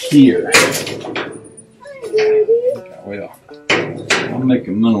right here. I will. I'll make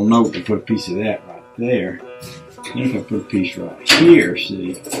a mental note to put a piece of that right there. And if I put a piece right here,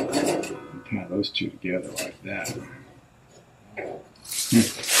 see, tie those two together like that.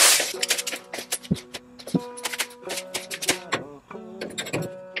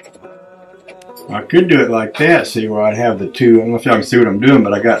 I could do it like that, see, where I'd have the two. I don't know if y'all can see what I'm doing,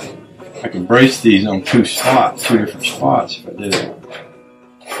 but I can brace these on two different spots if I did it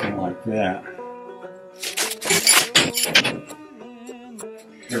like that.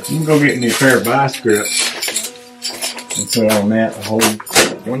 I'm gonna go get me a pair of vice grips and put on that to hold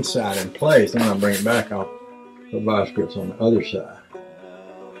one side in place. Then when I bring it back, I'll put vice grips on the other side.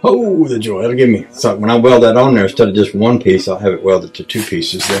 Oh, the joy! That'll give me. So when I weld that on there, instead of just one piece, I'll have it welded to two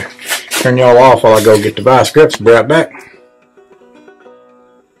pieces there. Turn y'all off while I go get the vice grips. Be right back.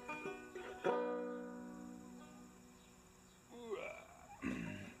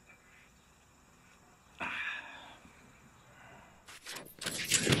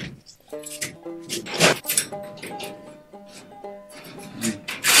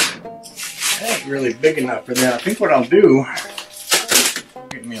 That ain't really big enough for that. I think what I'll do,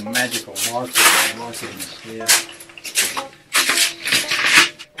 get me a magical marker and mark it instead.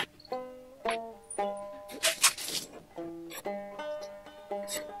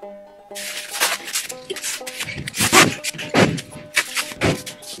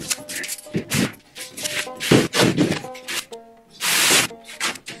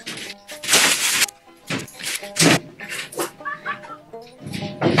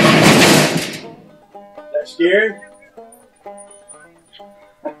 Scared?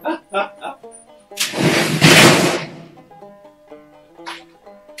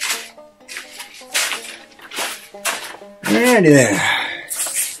 Alrighty then.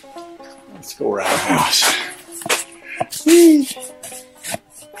 Let's go around the house. Whee.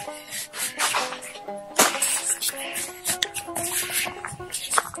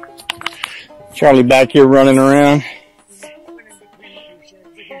 Charlie back here running around.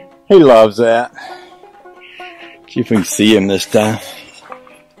 He loves that. See if we can see him this time.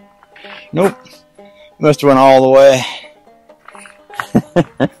 Nope. Must have went all the way.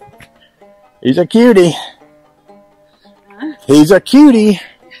 He's a cutie. He's a cutie.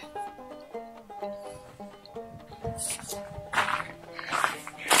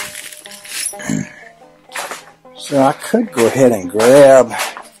 So I could go ahead and grab a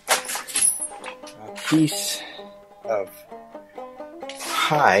piece of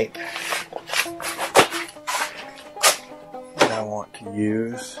pipe I want to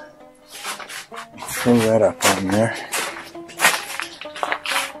use. Fill that up on there.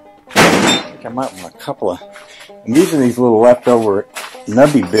 I think I might want a couple of, I'm using these little leftover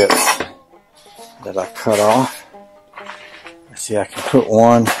nubby bits that I cut off. Let's see, I can put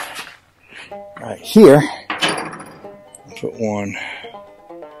one right here and put one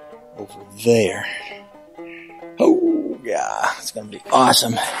over there. Oh yeah, it's gonna be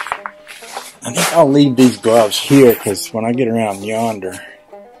awesome. I think I'll leave these gloves here because when I get around yonder,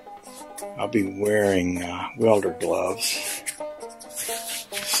 I'll be wearing welder gloves.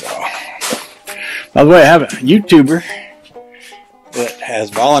 So, by the way, I have a YouTuber that has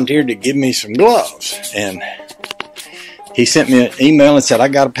volunteered to give me some gloves, and he sent me an email and said, I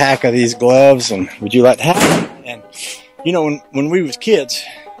got a pack of these gloves, and would you like to have them? And you know, when we was kids,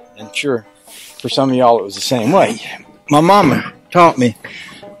 and sure, for some of y'all it was the same way, my mama taught me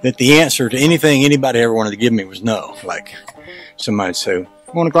that the answer to anything anybody ever wanted to give me was no. Like somebody say,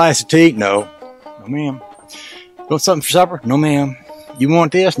 want a glass of tea? No. No, ma'am. Want something for supper? No, ma'am. You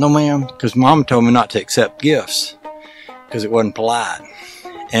want this? No, ma'am. Because Mama told me not to accept gifts because it wasn't polite.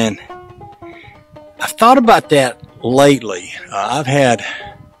 And I've thought about that lately. I've had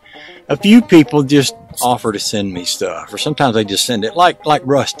a few people just offer to send me stuff, or sometimes they just send it. Like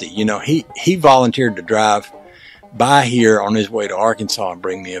Rusty, you know, he volunteered to drive by here on his way to Arkansas and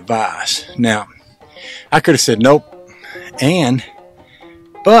bring me a vise. Now, I could have said nope,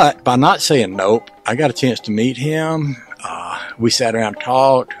 but by not saying nope, I got a chance to meet him. We sat around and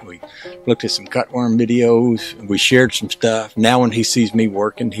talked. We looked at some cutworm videos. We shared some stuff. Now when he sees me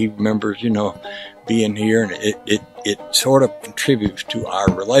working, he remembers, you know, being here, and it sort of contributes to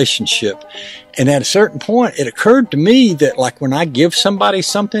our relationship. And at a certain point, it occurred to me that, like, when I give somebody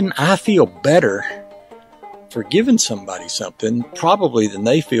something, I feel better for giving somebody something probably than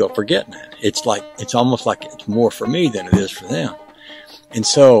they feel for getting it. It's almost like it's more for me than it is for them. And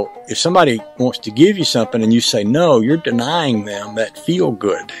so if somebody wants to give you something and you say no, you're denying them that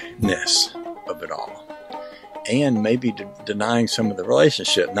feel-goodness of it all, and maybe denying some of the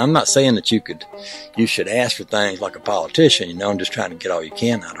relationship. And I'm not saying that you should ask for things like a politician, you know, and just trying to get all you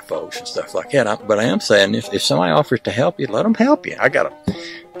can out of folks and stuff like that. But I am saying if somebody offers to help you, let them help you.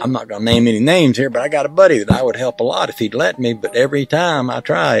 I'm not going to name any names here, but I got a buddy that I would help a lot if he'd let me. But every time I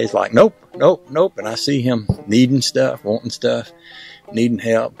try, he's like, nope, nope, nope. And I see him needing stuff, wanting stuff, needing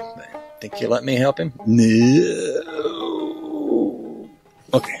help. Think you'll let me help him? No.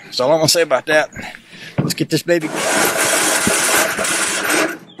 Okay, that's all I'm going to say about that. Let's get this baby. I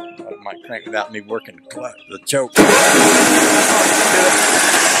might crank without me working the choke. Got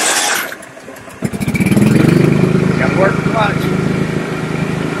to work the clutch.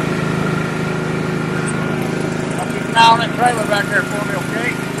 I'll keep an eye on that trailer back there for me,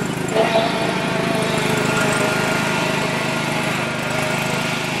 okay?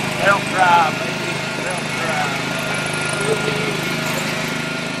 Help drive, baby. Help drive.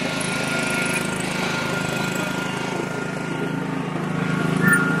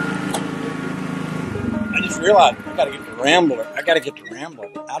 I just realized I gotta get the Rambler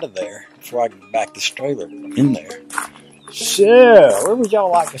out of there before I can back this trailer in there. So, where would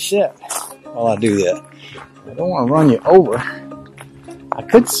y'all like to sit while I do that? I don't want to run you over. I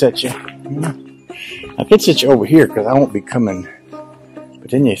could set you over here because I won't be coming.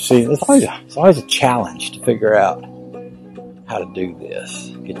 But then you see, it's always a challenge to figure out how to do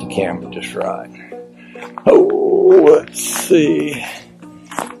this. Get the camera just right. Oh, let's see.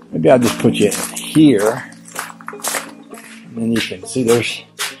 Maybe I'll just put you in here. And then you can see there's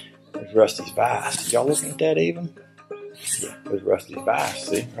Rusty's vise. Y'all looking at that even? Yeah, there's Rusty's vise.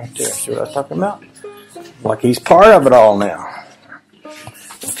 See, right there. See what I was talking about? Like he's part of it all now.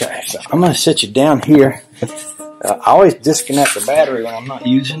 Okay, so I'm going to set you down here. I always disconnect the battery when I'm not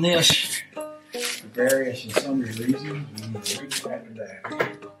using this for various and sundry reasons. I'm going to reconnect the battery.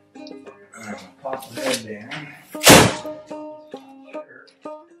 I'm going to pop the head down.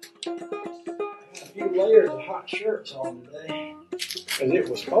 A few layers of hot shirts on today because it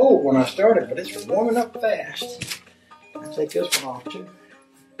was cold when I started, but it's warming up fast. I'll take this one off too.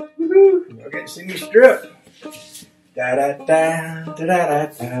 Woohoo! Y'all get to see me strip. Da da da da da da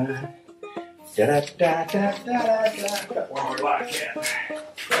da. Da da da da da da. Got one more like that.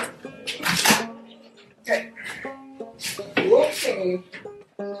 Okay. Whoopsie.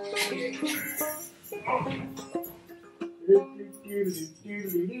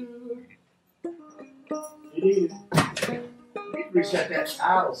 Reset that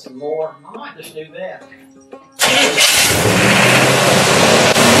idle some more. I might just do that.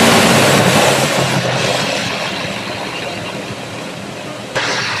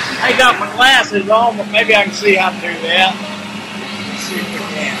 I got my glasses on, but maybe I can see how to do that.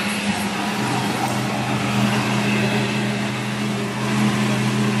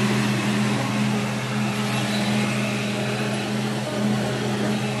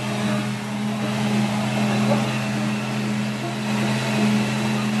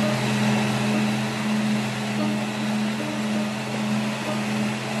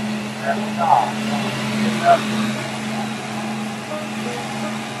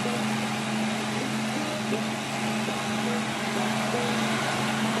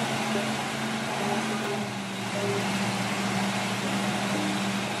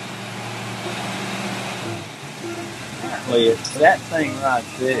 It's that thing right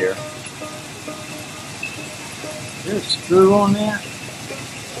there. Is there a screw on that?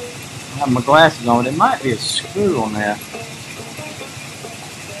 I have my glasses on. There might be a screw on that.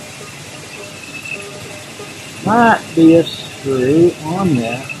 Might be a screw on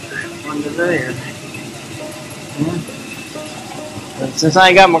that under there. But since I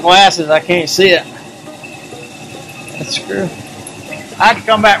ain't got my glasses, I can't see it. That screw. I have to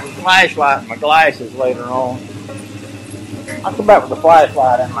come back with a flashlight and my glasses later on. I'll come back with the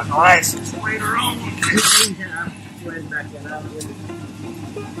flashlight and my glasses later on.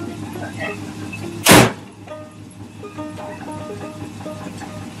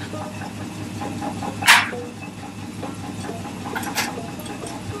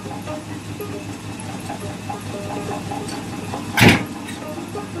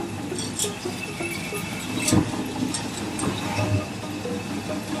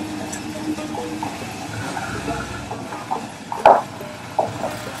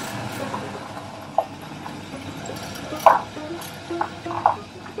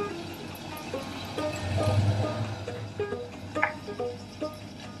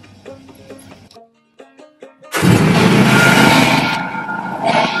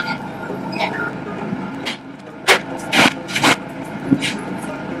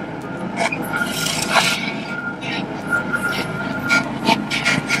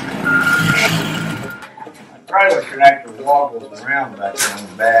 Trailer connector wobbles around back there on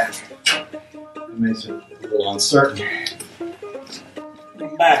the back. It makes it a little uncertain.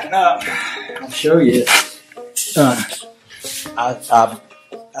 I'm backing up. I'll show you. I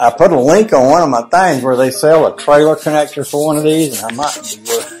put a link on one of my things where they sell a trailer connector for one of these, and I might be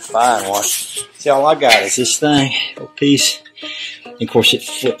worth buying one. See, all I got is this thing, a piece. And of course, it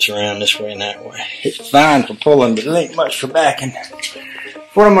flips around this way and that way. It's fine for pulling, but it ain't much for backing.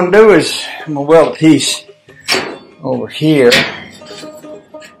 What I'm going to do is I'm going to weld a piece over here, I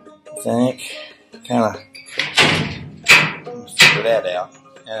think, kind of figure that out,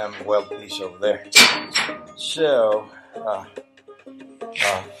 and I'm going to weld a piece over there. So, I'm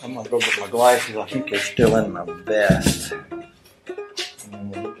going to go get my glasses. I think they're still in my vest.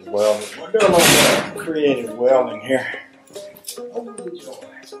 And we'll get the welding. We'll do a little bit of creative welding here.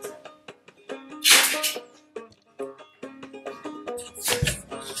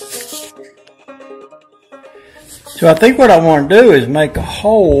 So I think what I want to do is make a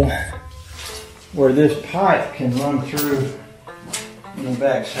hole where this pipe can run through on the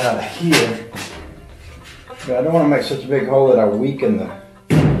back side of here. But I don't want to make such a big hole that I weaken the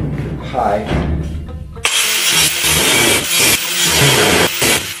pipe.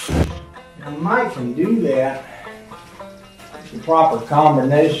 I might can do that with the proper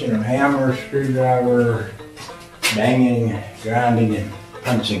combination of hammer, screwdriver, banging, grinding, and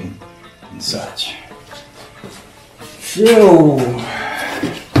punching and such. So,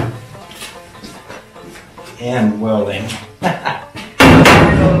 and welding.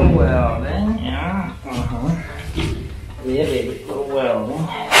 Little welding, yeah. Yeah, baby, little welding.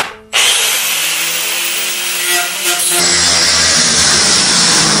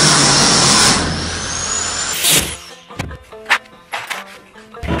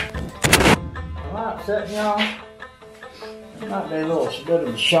 Am I upsetting y'all? It might be a little bit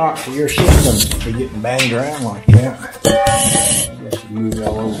of a shock to your system for getting banged around like that. I guess you move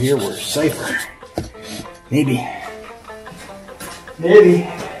all over here where it's safer. Maybe. Maybe.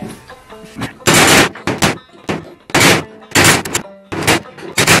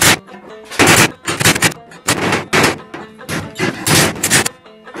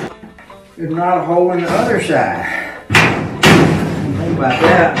 There's not a hole in the other side. Think about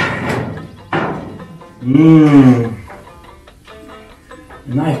that.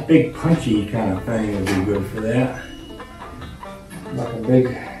 A nice big punchy kind of thing would be good for that. Like a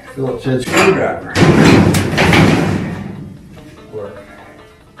big Phillips head screwdriver. Work.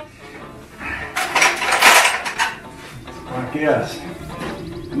 I guess.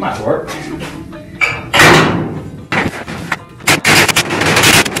 It might work.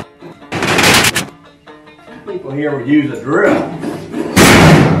 People here would use a drill.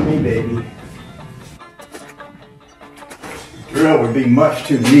 Not me, baby. Drill would be much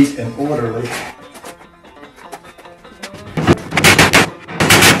too neat and orderly.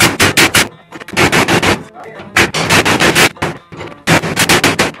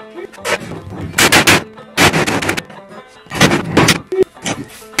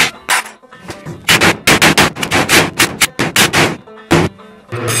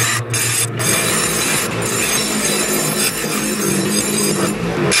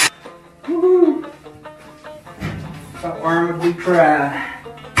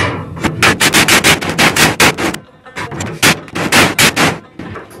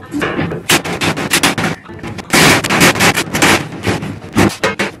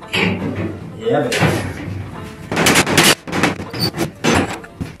 heavy.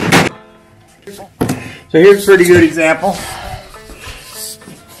 So here's a pretty good example.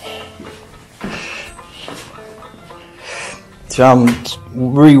 So I'm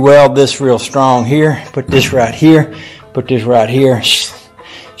re-weld this real strong here, put this right here, put this right here,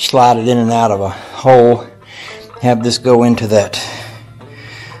 slide it in and out of a hole, have this go into that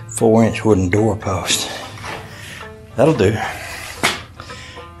 4-inch wooden door post. That'll do.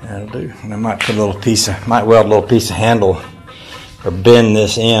 That'll do. And I might put a little piece of, might weld a little piece of handle or bend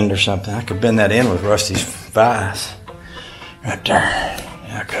this end or something. I could bend that end with Rusty's vise. Right there.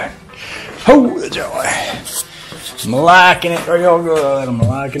 Okay. Oh, the joy. I'm liking it real good. I'm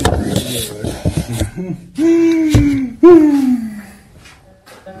liking it real good.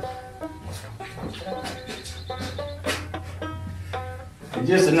 There's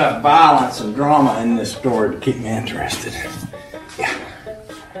just enough violence and drama in this story to keep me interested. Yeah.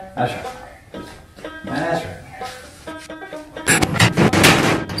 That's right. That's right.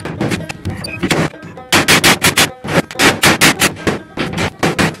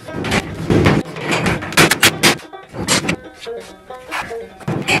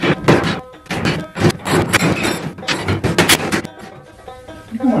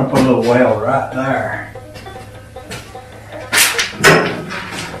 I'm going to put a little weld right there.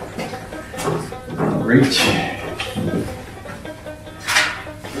 Reach.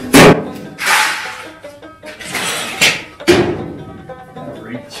 That'll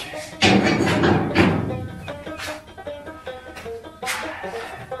reach.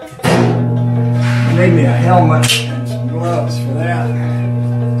 Need me a helmet and some gloves for that.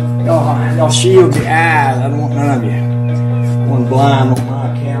 Y'all shield your eyes. I don't want none of you going blind on my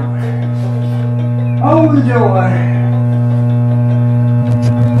account. Oh, the joy.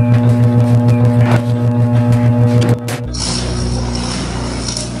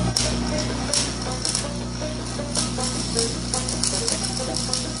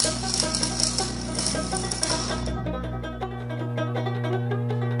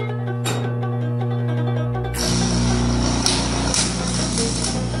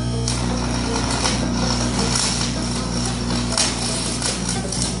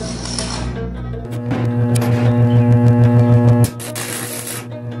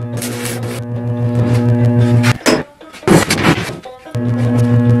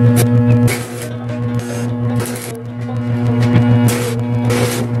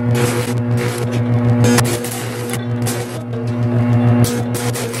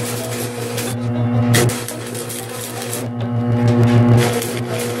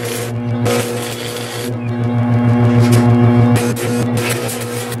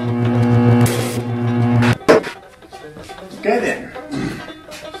 Okay then.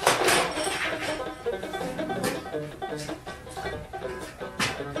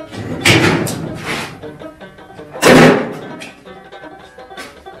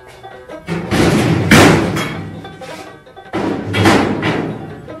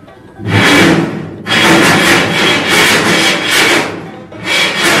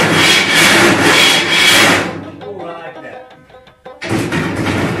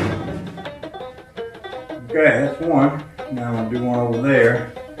 Okay, that's one. Now I'm going to do one over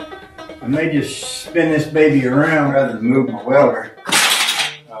there. I may just spin this baby around rather than move my welder.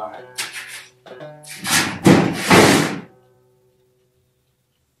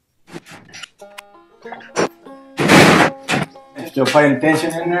 Still paying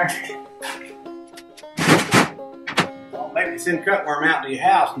attention in there? Don't make me send cutworm out to your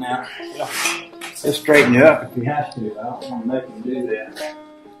house now. He'll straighten you up if he has to. I don't want to make him do that.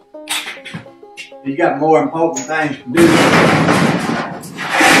 He's got more important things to do.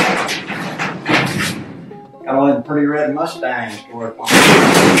 Got all them pretty red Mustangs to work on.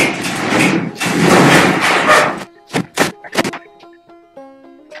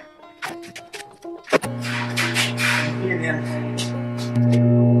 Get him.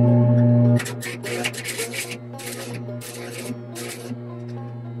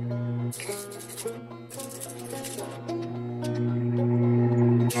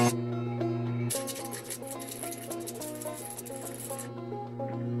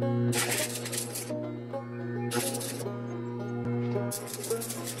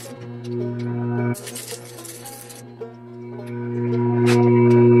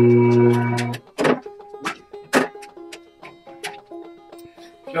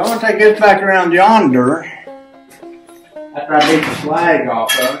 So I'm going to take this back around yonder after I beat the slag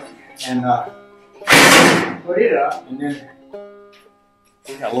off of it and put it up, and then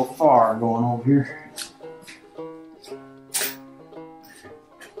we got a little fire going over here.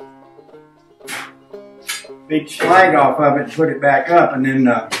 Beat the slag off of it and put it back up, and then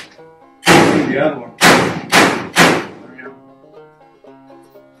the other one.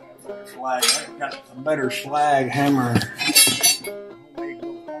 Slag. I've got a better slag hammer.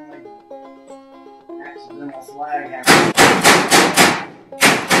 Homemade accidental slag hammer.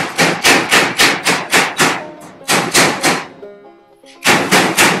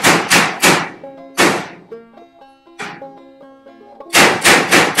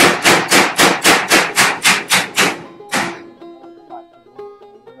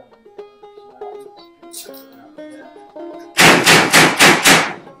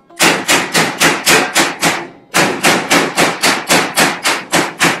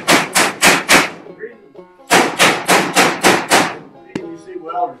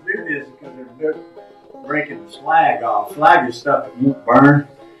 Welders do this because they're breaking the slag off. Slag is stuff that won't burn.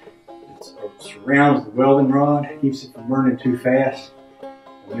 It surrounds the welding rod, keeps it from burning too fast.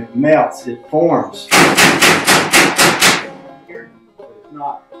 When it melts, it forms. But it's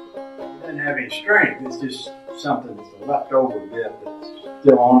not, it doesn't have any strength. It's just something that's a leftover bit that's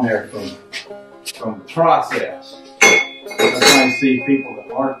still on there from the process. That's why you see people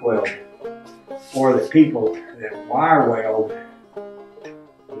that arc weld, or the people that wire weld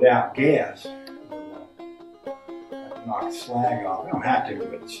without gas. Knock the slag off. You don't have to,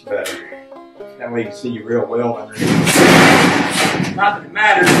 but it's better. That way you can see your real weld underneath. Not that it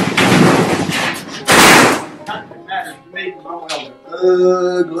matters. Not that it matters to me, because my welds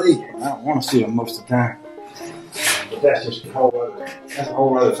are ugly. I don't want to see them most of the time. But that's just a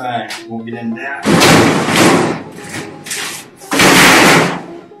whole other thing. We won't get into that.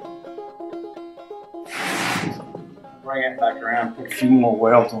 Bring it back around, put a few more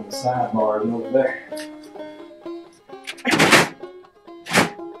welds on the sidebar over there.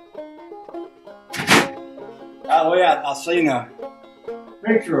 By the way, I seen a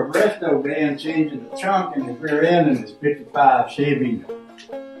picture of Resto Dan changing the chunk in his rear end in his 55 Chevy.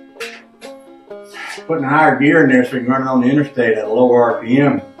 Putting higher gear in there so he can run it on the interstate at a lower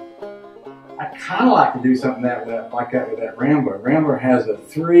RPM. I'd kind of like to do something like that with that Rambler. Rambler has a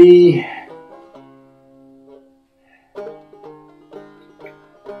 3...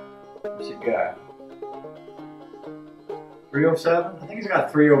 What's it got? 307? I think it's got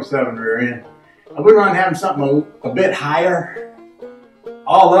a 307 rear end. I wouldn't mind having something a bit higher.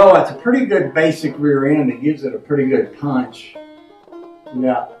 Although it's a pretty good basic rear end, it gives it a pretty good punch.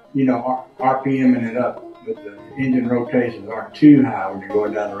 Yeah, you know, RPMing it up, but the engine rotations aren't too high when you're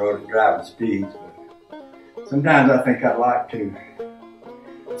going down the road and driving speeds. But sometimes I think I'd like to.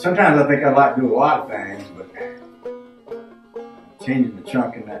 Sometimes I think I'd like to do a lot of things, but changing the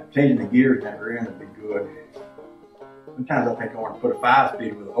chunk in that, changing the gears in that rear end would be good. Sometimes I think I want to put a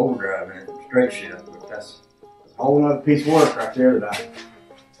 5-speed with an overdrive in it, straight shift, but that's a whole other piece of work right there that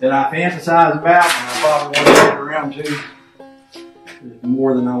I fantasize about, and I probably want to get around to. There's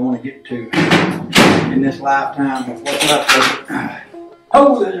more than I want to get to in this lifetime of what's left of it.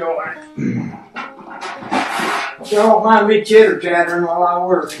 Oh, the joy! So don't mind me chitter chattering while I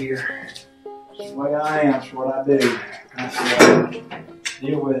work here. It's the way I am. It's what I do. That's the way.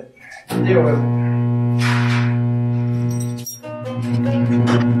 Deal with it. Deal with it.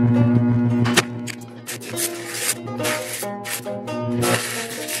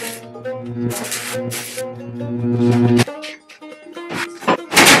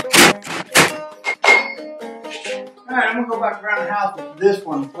 Alright, I'm going to go back around the house with this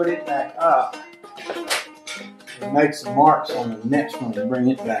one and put it back up. Make some marks on the next one and bring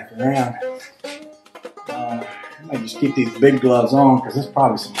it back around. I may just keep these big gloves on because there's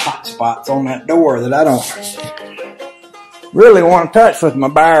probably some hot spots on that door that I don't really want to touch with my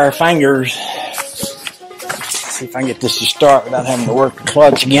bare fingers. See if I can get this to start without having to work the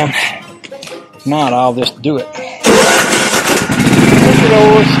clutch again. If not, I'll just do it. Look at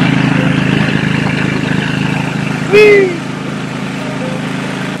those. Whee!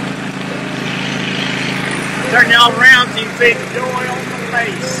 Turn y'all around so you can see the joy on my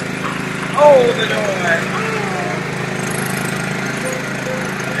face. Oh, the joy.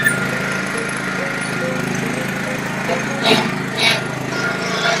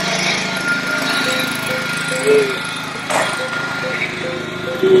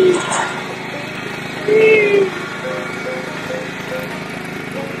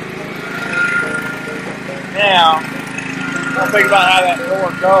 Now, don't think about how that door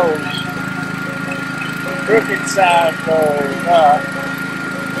goes. The crooked side goes up.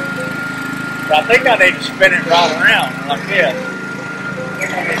 So I think I need to spin it right around like this. I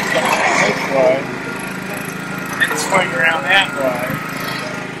think I need to come this way and swing around that way.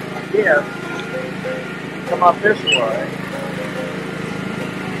 Like this. Come up this way.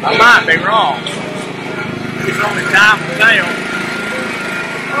 I might be wrong. It's only time to tell.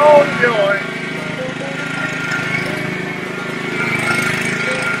 Oh, joy.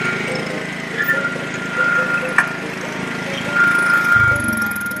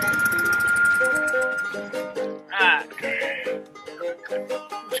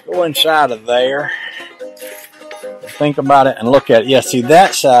 go inside of there. Think about it and look at it. Yeah, see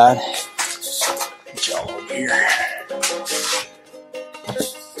that side. Get y'all over here.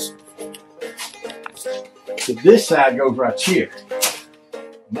 So this side goes right here.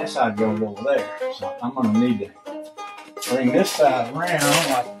 And that side goes over there. So I'm going to need to bring this side around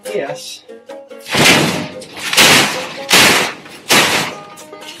like this.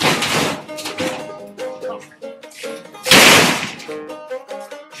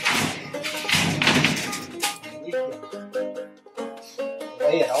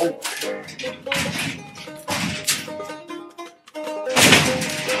 Lay it over.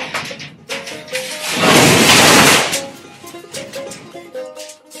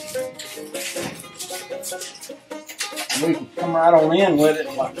 We can come right on in with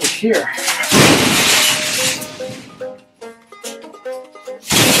it like this here.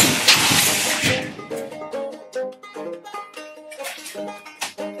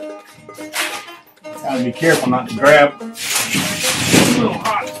 Gotta be careful not to grab a little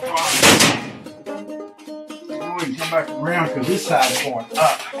hot spot. Now we can come back around because this side's going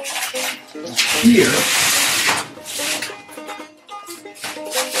up here.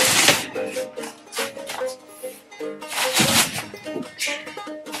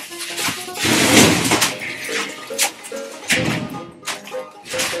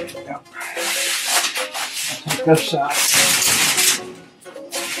 This side.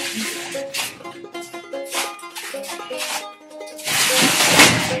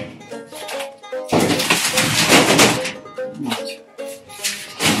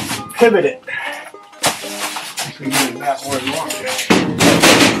 Pivot it. If we get it back where we want it.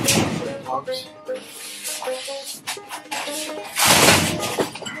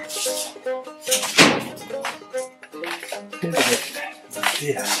 Pivot it like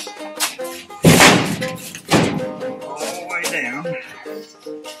this. Down.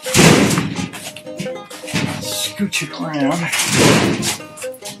 Scooch it around.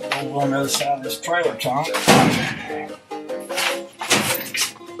 Over on the other side of this trailer trunk.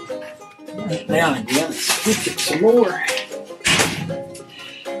 Bring it down again. Scooch it some more.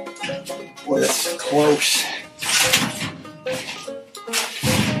 Boy, that's close.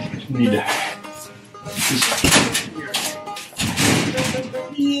 Just need to.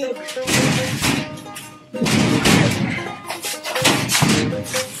 Yeah.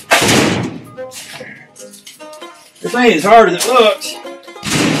 This ain't as hard as it looks.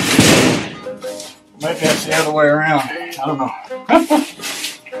 Maybe that's the other way around. I don't know.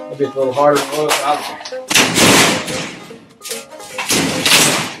 Maybe it's a little harder than it looks. I don't know.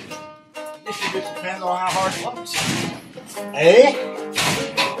 I guess it just depends on how hard it looks. Hey?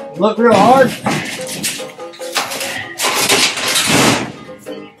 Look real hard.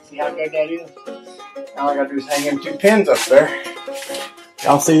 See how good that is? All I gotta do is hang them 2 pins up there.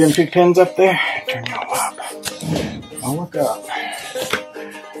 Y'all see them 2 pins up there? Turn y'all up. I'll look up.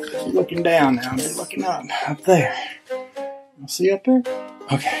 You're looking down now. You're looking up there. You see up there?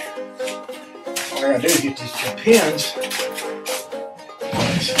 Okay. All I gotta do is get these 2 pins.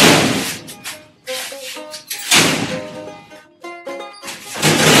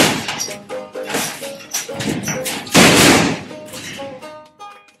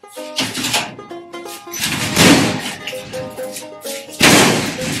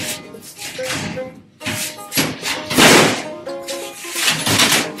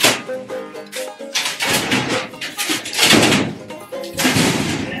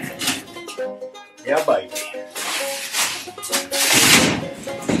 Yeah, baby.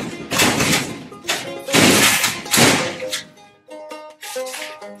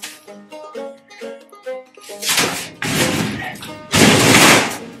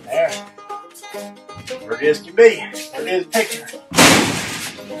 There. Where it is to be. Where it is picture.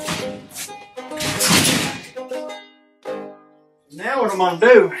 Now what I'm going to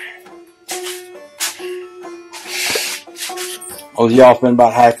do. Those of y'all been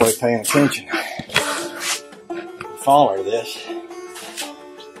about halfway paying attention. Follow this.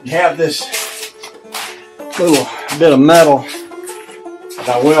 You have this little bit of metal that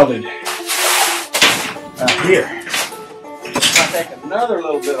I welded right here. I take another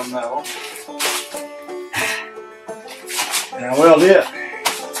little bit of metal and I weld it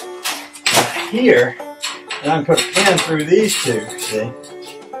right here, and I can put a pin through these 2. See,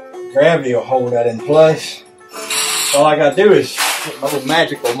 gravity will hold that in place. So all I gotta do is get my little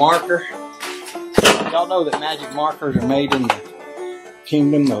magical marker. Y'all know that magic markers are made in the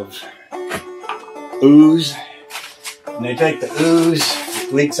kingdom of ooze. And they take the ooze,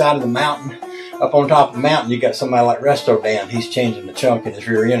 it leaks out of the mountain. Up on top of the mountain, you got somebody like Resto Dan. He's changing the chunk in his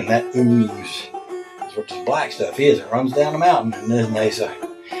rear end, and that ooze is what this black stuff is. It runs down the mountain, and then they say,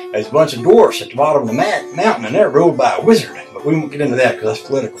 there's a bunch of dwarfs at the bottom of the mountain, and they're ruled by a wizard. But we won't get into that because that's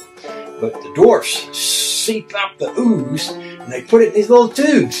political. But the dwarfs seep out the ooze, and they put it in these little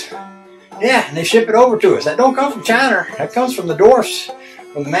tubes. Yeah, and they ship it over to us. That don't come from China. That comes from the dwarfs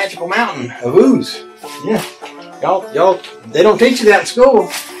from the magical mountain of ooze. Yeah. Y'all, they don't teach you that in school.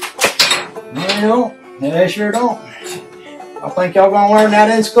 No, they don't. No, they sure don't. I think y'all gonna learn that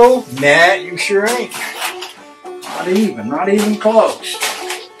in school? Nah, you sure ain't. Not even close.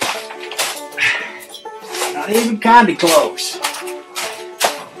 Not even kinda close.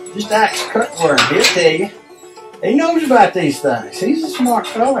 Just ask Cutworm, he'll tell you. He knows about these things. He's a smart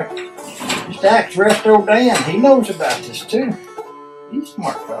fella. Just ask Resto Dan, he knows about this too. He's a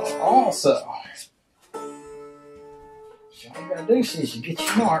smart fella also. All you gotta do is you get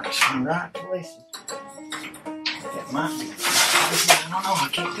your marks in the right places. That might be. I don't know, I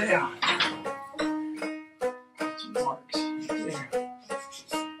can't tell. Get your marks there.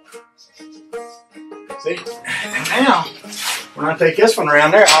 See? And now, when I take this one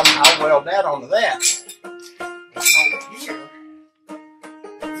around there, I'll weld that onto that. And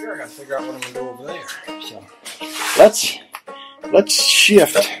over here, I gotta figure out what I'm gonna do over there. So let's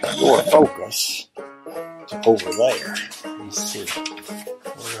shift our focus to over there. Let's see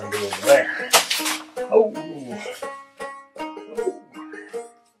what we're gonna do over there. Oh.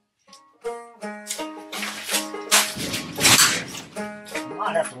 I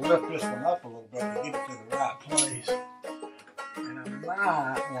might have to lift this one up a little bit to get it to the right place. And I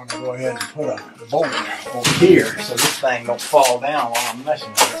might want to go ahead and put a bolt over here so this thing don't fall down while I'm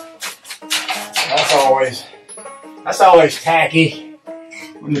messing with it. That's always tacky.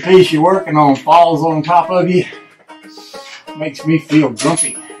 When the piece you're working on falls on top of you, it makes me feel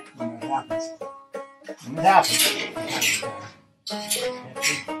grumpy when it happens. When it happens,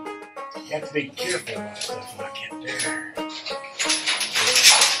 you have to be careful about stuff like that there.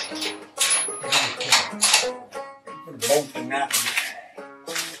 Put a bolt in that one.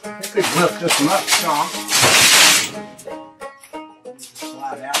 I think we lift this one up some.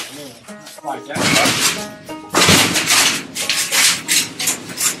 Slide out a little, not quite that much.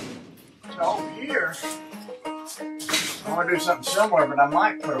 So over here, I want to do something similar, but I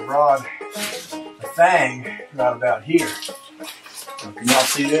might put a thing right about here. So can y'all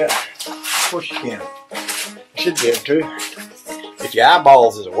see that? Of course you can. You should be able to. If your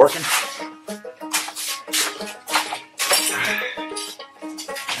eyeballs is working.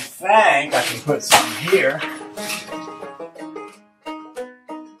 I think I can put something here.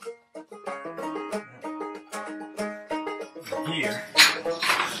 Here.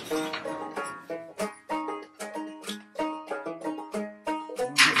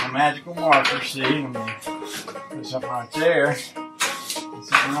 Get my magical marker, see? I'm gonna put something right there. And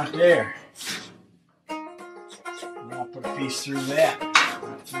something right there. And I'll put a piece through that.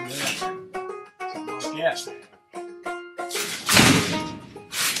 Right through that. Something like that.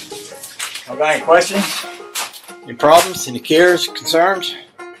 Y'all got any questions? Any problems? Any cares? Concerns?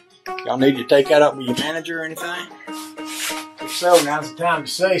 Y'all need to take that up with your manager or anything? If so, now's the time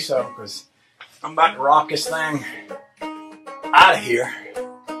to say so, because I'm about to rock this thing out of here.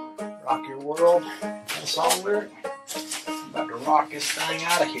 Rock your world. That song lyric. I'm about to rock this thing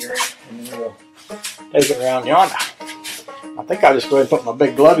out of here, and then we'll take it around yonder. I think I'll just go ahead and put my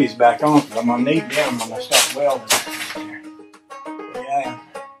big glovies back on, because I'm going to need them when I start welding. Yeah.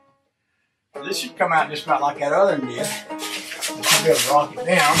 This should come out just about like that other one did. I should be able to rock it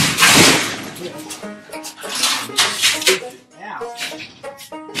down.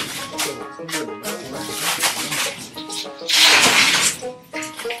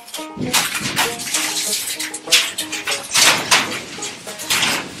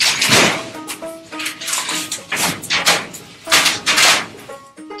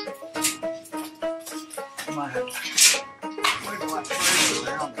 I might have to wiggle that thread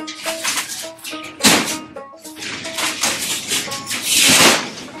around it.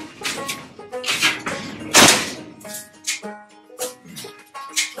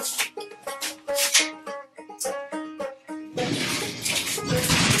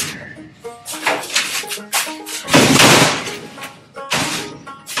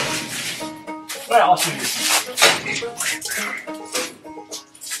 Well, I'll show you something.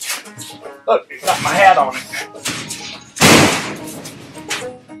 Look, it's got my hat on it.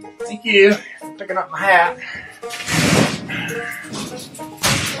 Thank you for picking up my hat.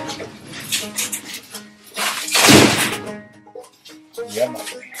 Yeah, my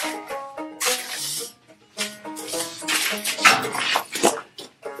friend.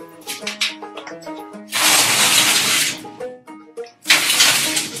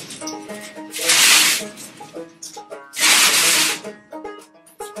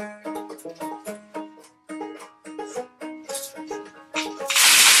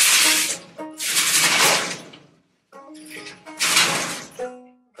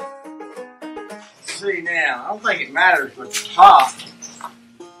 see now. I don't think it matters with the top.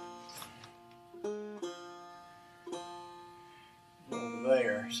 Over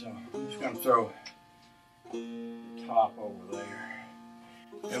there, so I'm just going to throw the top over there.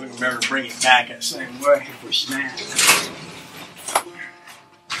 Then we remember to bring it back that same way if we snap.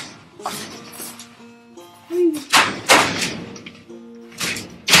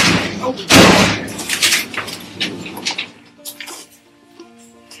 Oh.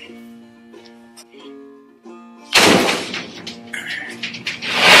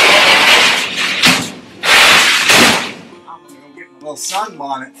 Little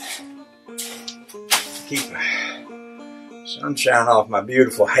sunbonnet to keep the sunshine off my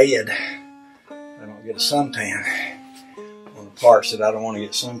beautiful head. I don't get a suntan on the parts that I don't want to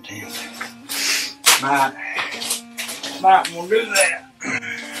get suntan. Might want to do that. I'm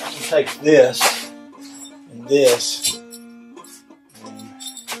gonna take this and this. And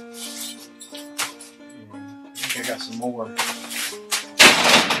I think I got some more.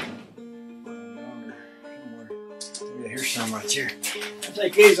 Here's some right here. I'll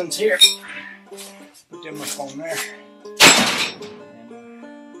take these ones here. Put them up on there.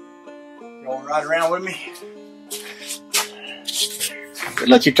 And, going right around with me. I'd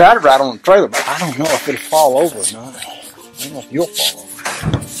let you try to ride on the trailer, but I don't know if it'll fall over or not. I don't know if you'll fall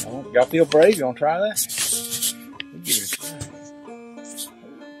over. Y'all feel brave? You want to try that? We'll give it a try.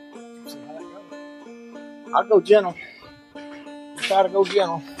 See how that goes. I'll go gentle. Try to go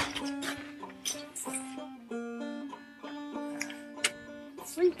gentle.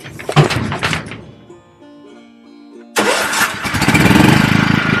 Sweet.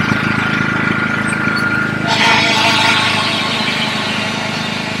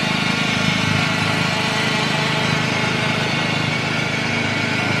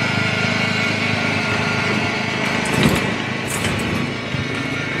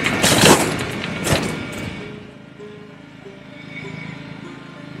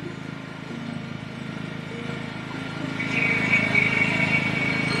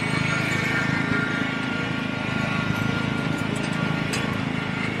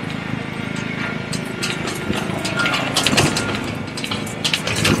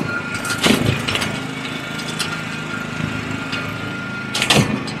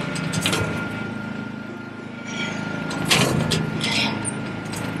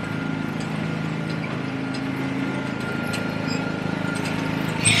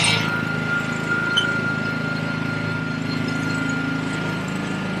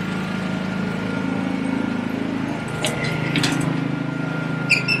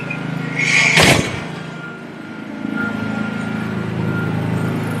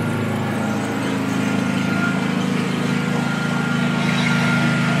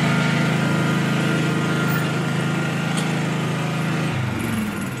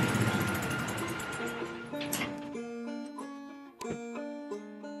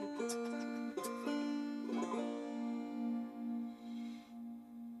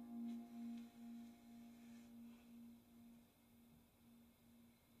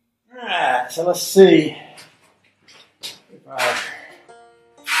 Alright, so let's see if our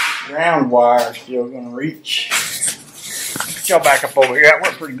ground wire is still going to reach. Get y'all back up over here. That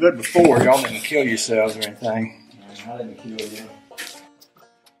worked pretty good before. Y'all didn't kill yourselves or anything. I didn't kill you.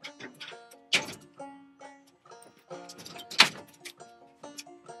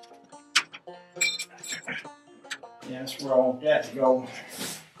 Yeah, that's where I want that to go.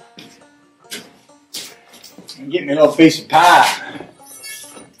 And get me a little piece of pipe.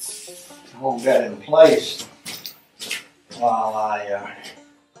 Hold that in place while I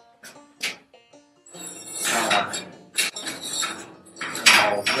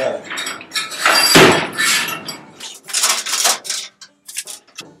all together.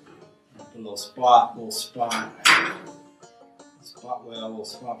 A little spot well.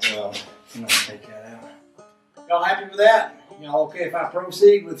 I'm gonna take that out. Y'all happy with that? Y'all okay if I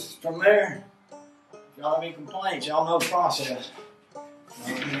proceed with from there? If y'all have any complaints, y'all know the process.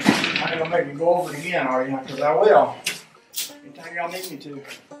 I ain't gonna make you go over it again, are you? Because I will. Anytime y'all need me to.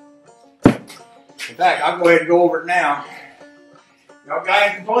 In fact, I'll go ahead and go over it now. Y'all got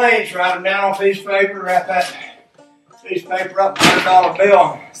any complaints, write them down on a piece of paper, wrap that piece of paper up, $100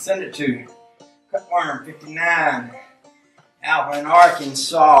 bill, send it to Cutworm 59, Alpine,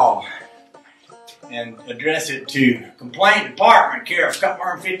 Arkansas, and address it to Complaint Department, care of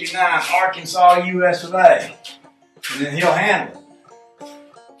Cutworm 59, Arkansas, US of A. And then he'll handle it.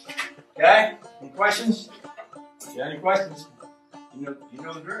 Okay? Any questions? If you have any questions, you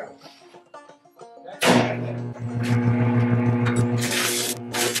know the drill. Okay?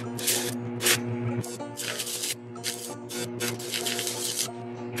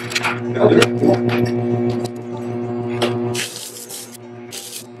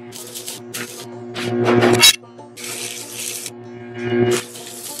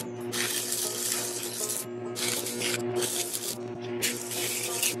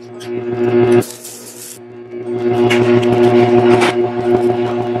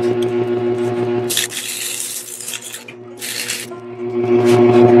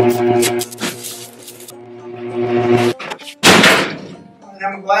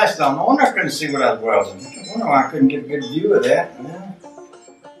 Glasses on. No wonder I couldn't see what I was welding. I wonder why I couldn't get a good view of that. Well,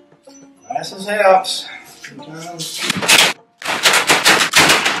 glasses helps sometimes.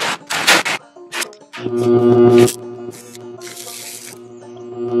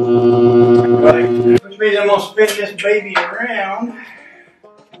 Which means I'm gonna spin this baby around.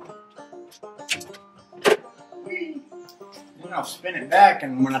 Then I'll spin it back,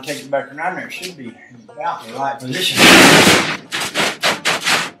 and when I take it back around there, it should be in about the right position.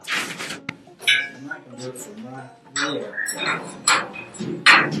 Do it from right there.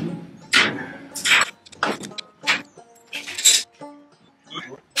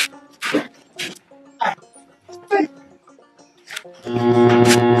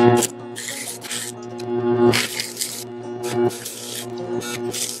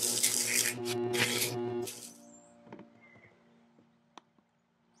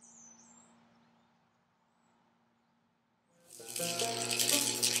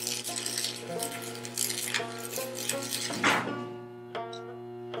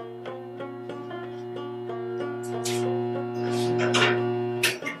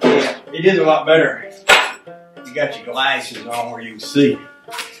 It is a lot better. You got your glasses on where you can see.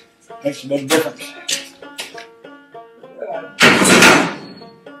 Makes a big difference.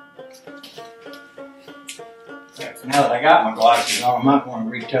 Now that I got my glasses on, I might want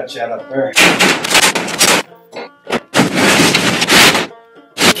to retouch that up there.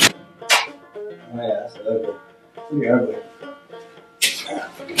 Oh yeah, that's ugly. Pretty ugly.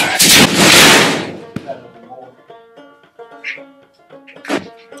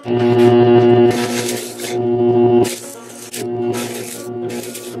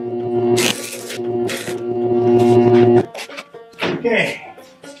 Okay.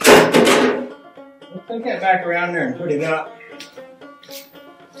 We'll take that back around there and put it up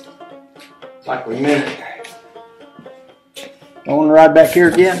like we meant it. Don't want to ride back here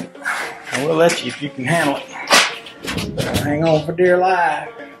again? I will let you if you can handle it. But hang on for dear life.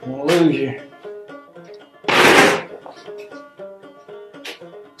 I'm going to lose you.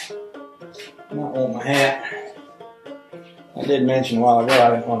 Not want my hat. I did mention a while ago I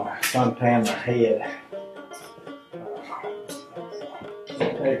didn't want to suntan my head.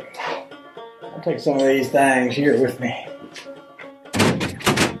 I'll take some of these things here with me.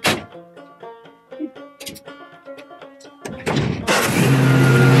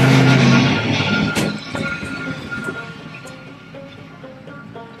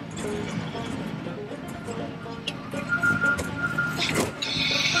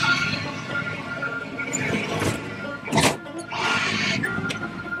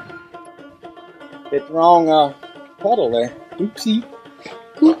 Hit the wrong pedal there. Oopsie.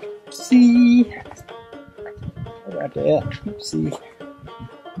 Oopsie. How about that? Oopsie.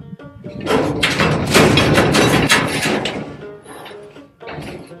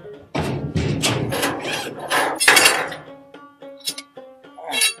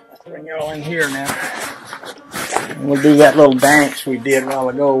 Let's bring y'all in here now. And we'll do that little dance we did a while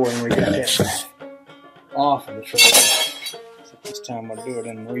ago when we got that off of the trailer. So this time we'll do it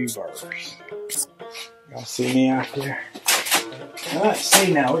in reverse. Y'all see me out there? Alright,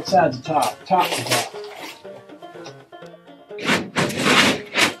 see now, which side's the top? Top to top.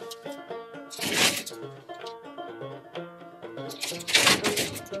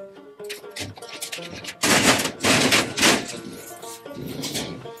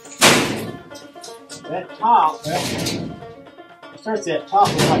 That top, well, it starts at top,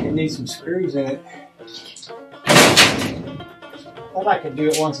 looks like it needs some screws in it. I thought I could do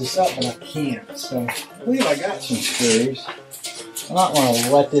it once it's up, but I can't. So I believe I got some screws. I might want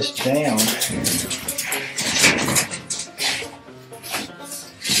to let this down. I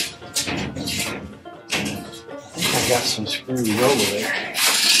think I got some screws over there.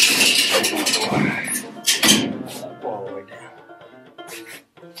 All the way down.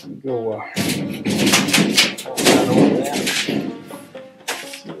 Let me go right over that.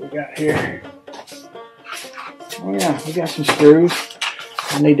 See what we got here. Oh yeah, we got some screws.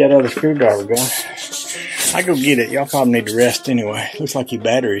 I need that other screwdriver gun. I go get it. Y'all probably need to rest anyway. Looks like your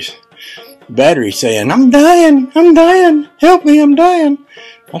battery's saying, I'm dying, help me, I'm dying.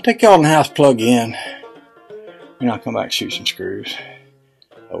 I'll take y'all in the house, plug in, and I'll come back and shoot some screws.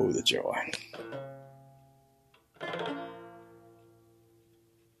 Oh, the joy.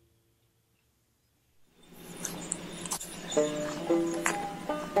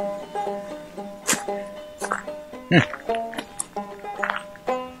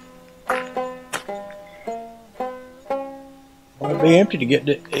 Well, it'd be empty to get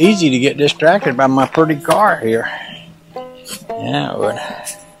easy to get distracted by my pretty car here. Yeah, it would.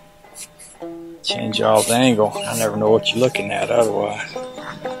 Change y'all's angle. I never know what you're looking at otherwise.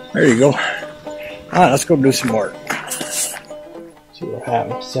 There you go. Alright, let's go do some work. See what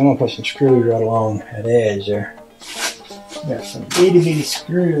happens. See, I'm gonna put some screws right along that edge there. Got some itty bitty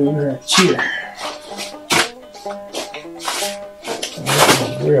screws right here.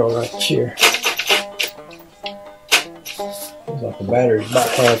 Drill right here. Looks like the battery's about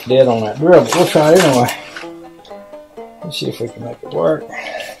half dead on that drill, but we'll try it anyway. Let's see if we can make it work.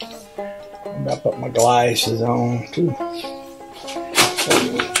 Maybe I'll put my glasses on too.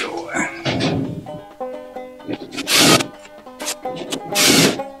 Oh, joy.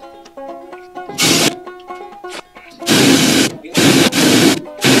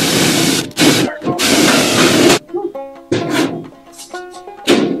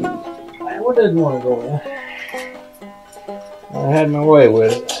 What didn't want to go in? I had my way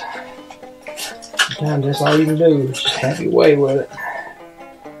with it. Sometimes that's all you can do is just have your way with it.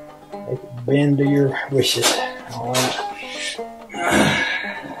 Make it bend to your wishes. Alright.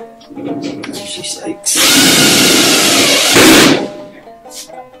 She sakes.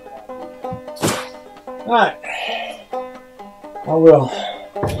 Alright. I will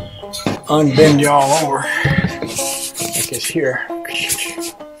unbend y'all over. Like it's here.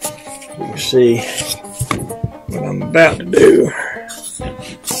 You can see what I'm about to do,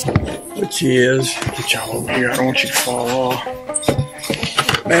 which is get y'all over here. I don't want you to fall off.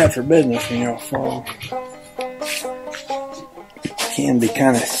 Bad for business when y'all fall. Can be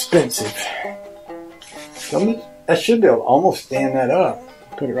kind of expensive. So I should be able to almost stand that up,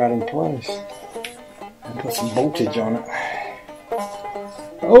 put it right in place, and put some voltage on it.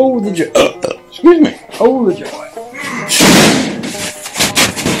 Oh, the joy! Excuse me. Oh, the joy!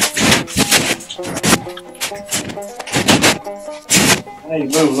 I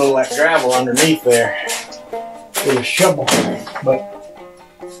need to move a little of that gravel underneath there with a shovel, but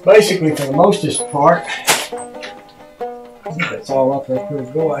basically for the mostest part, I think that's all up there pretty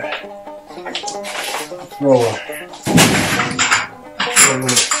good. Throw a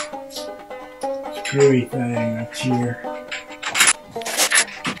little screwy thing up here.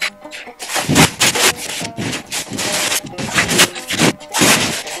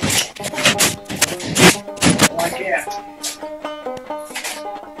 Like that.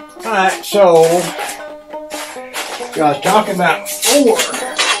 Alright, so I was talking about before.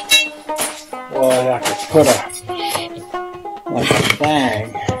 Well, I could put a thing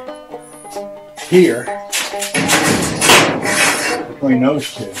here between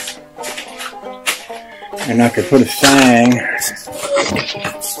those two. And I could put a thing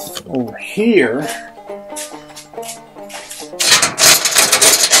over here.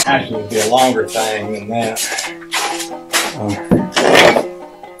 Actually, it would be a longer thing than that.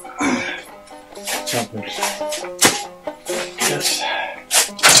 Something this.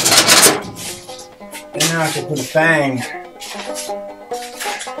 And now I can put a thing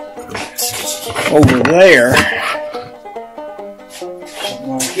over there. Something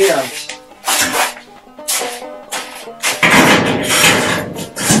like here.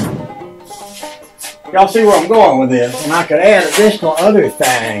 Y'all see where I'm going with this? And I could add additional other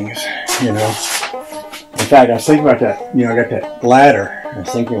things, you know. In fact, I was thinking about that, you know, I got that ladder. I was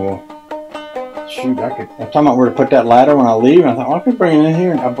thinking, well, shoot, I'm talking about where to put that ladder when I leave. And I thought, well, I could bring it in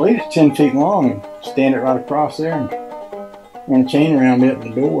here. And I believe it's 10 feet long and stand it right across there and run a chain around it at the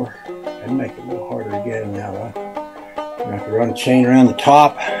door. That'd make it a little harder to get in and out of. And I could run a chain around the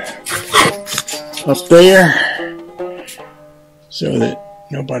top up there so that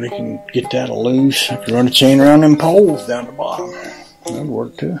nobody can get that loose. I could run a chain around them poles down the bottom. That'd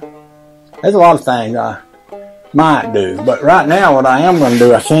work too. There's a lot of things I might do. But right now what I am going to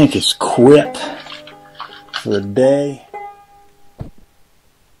do, I think, is quit for the day.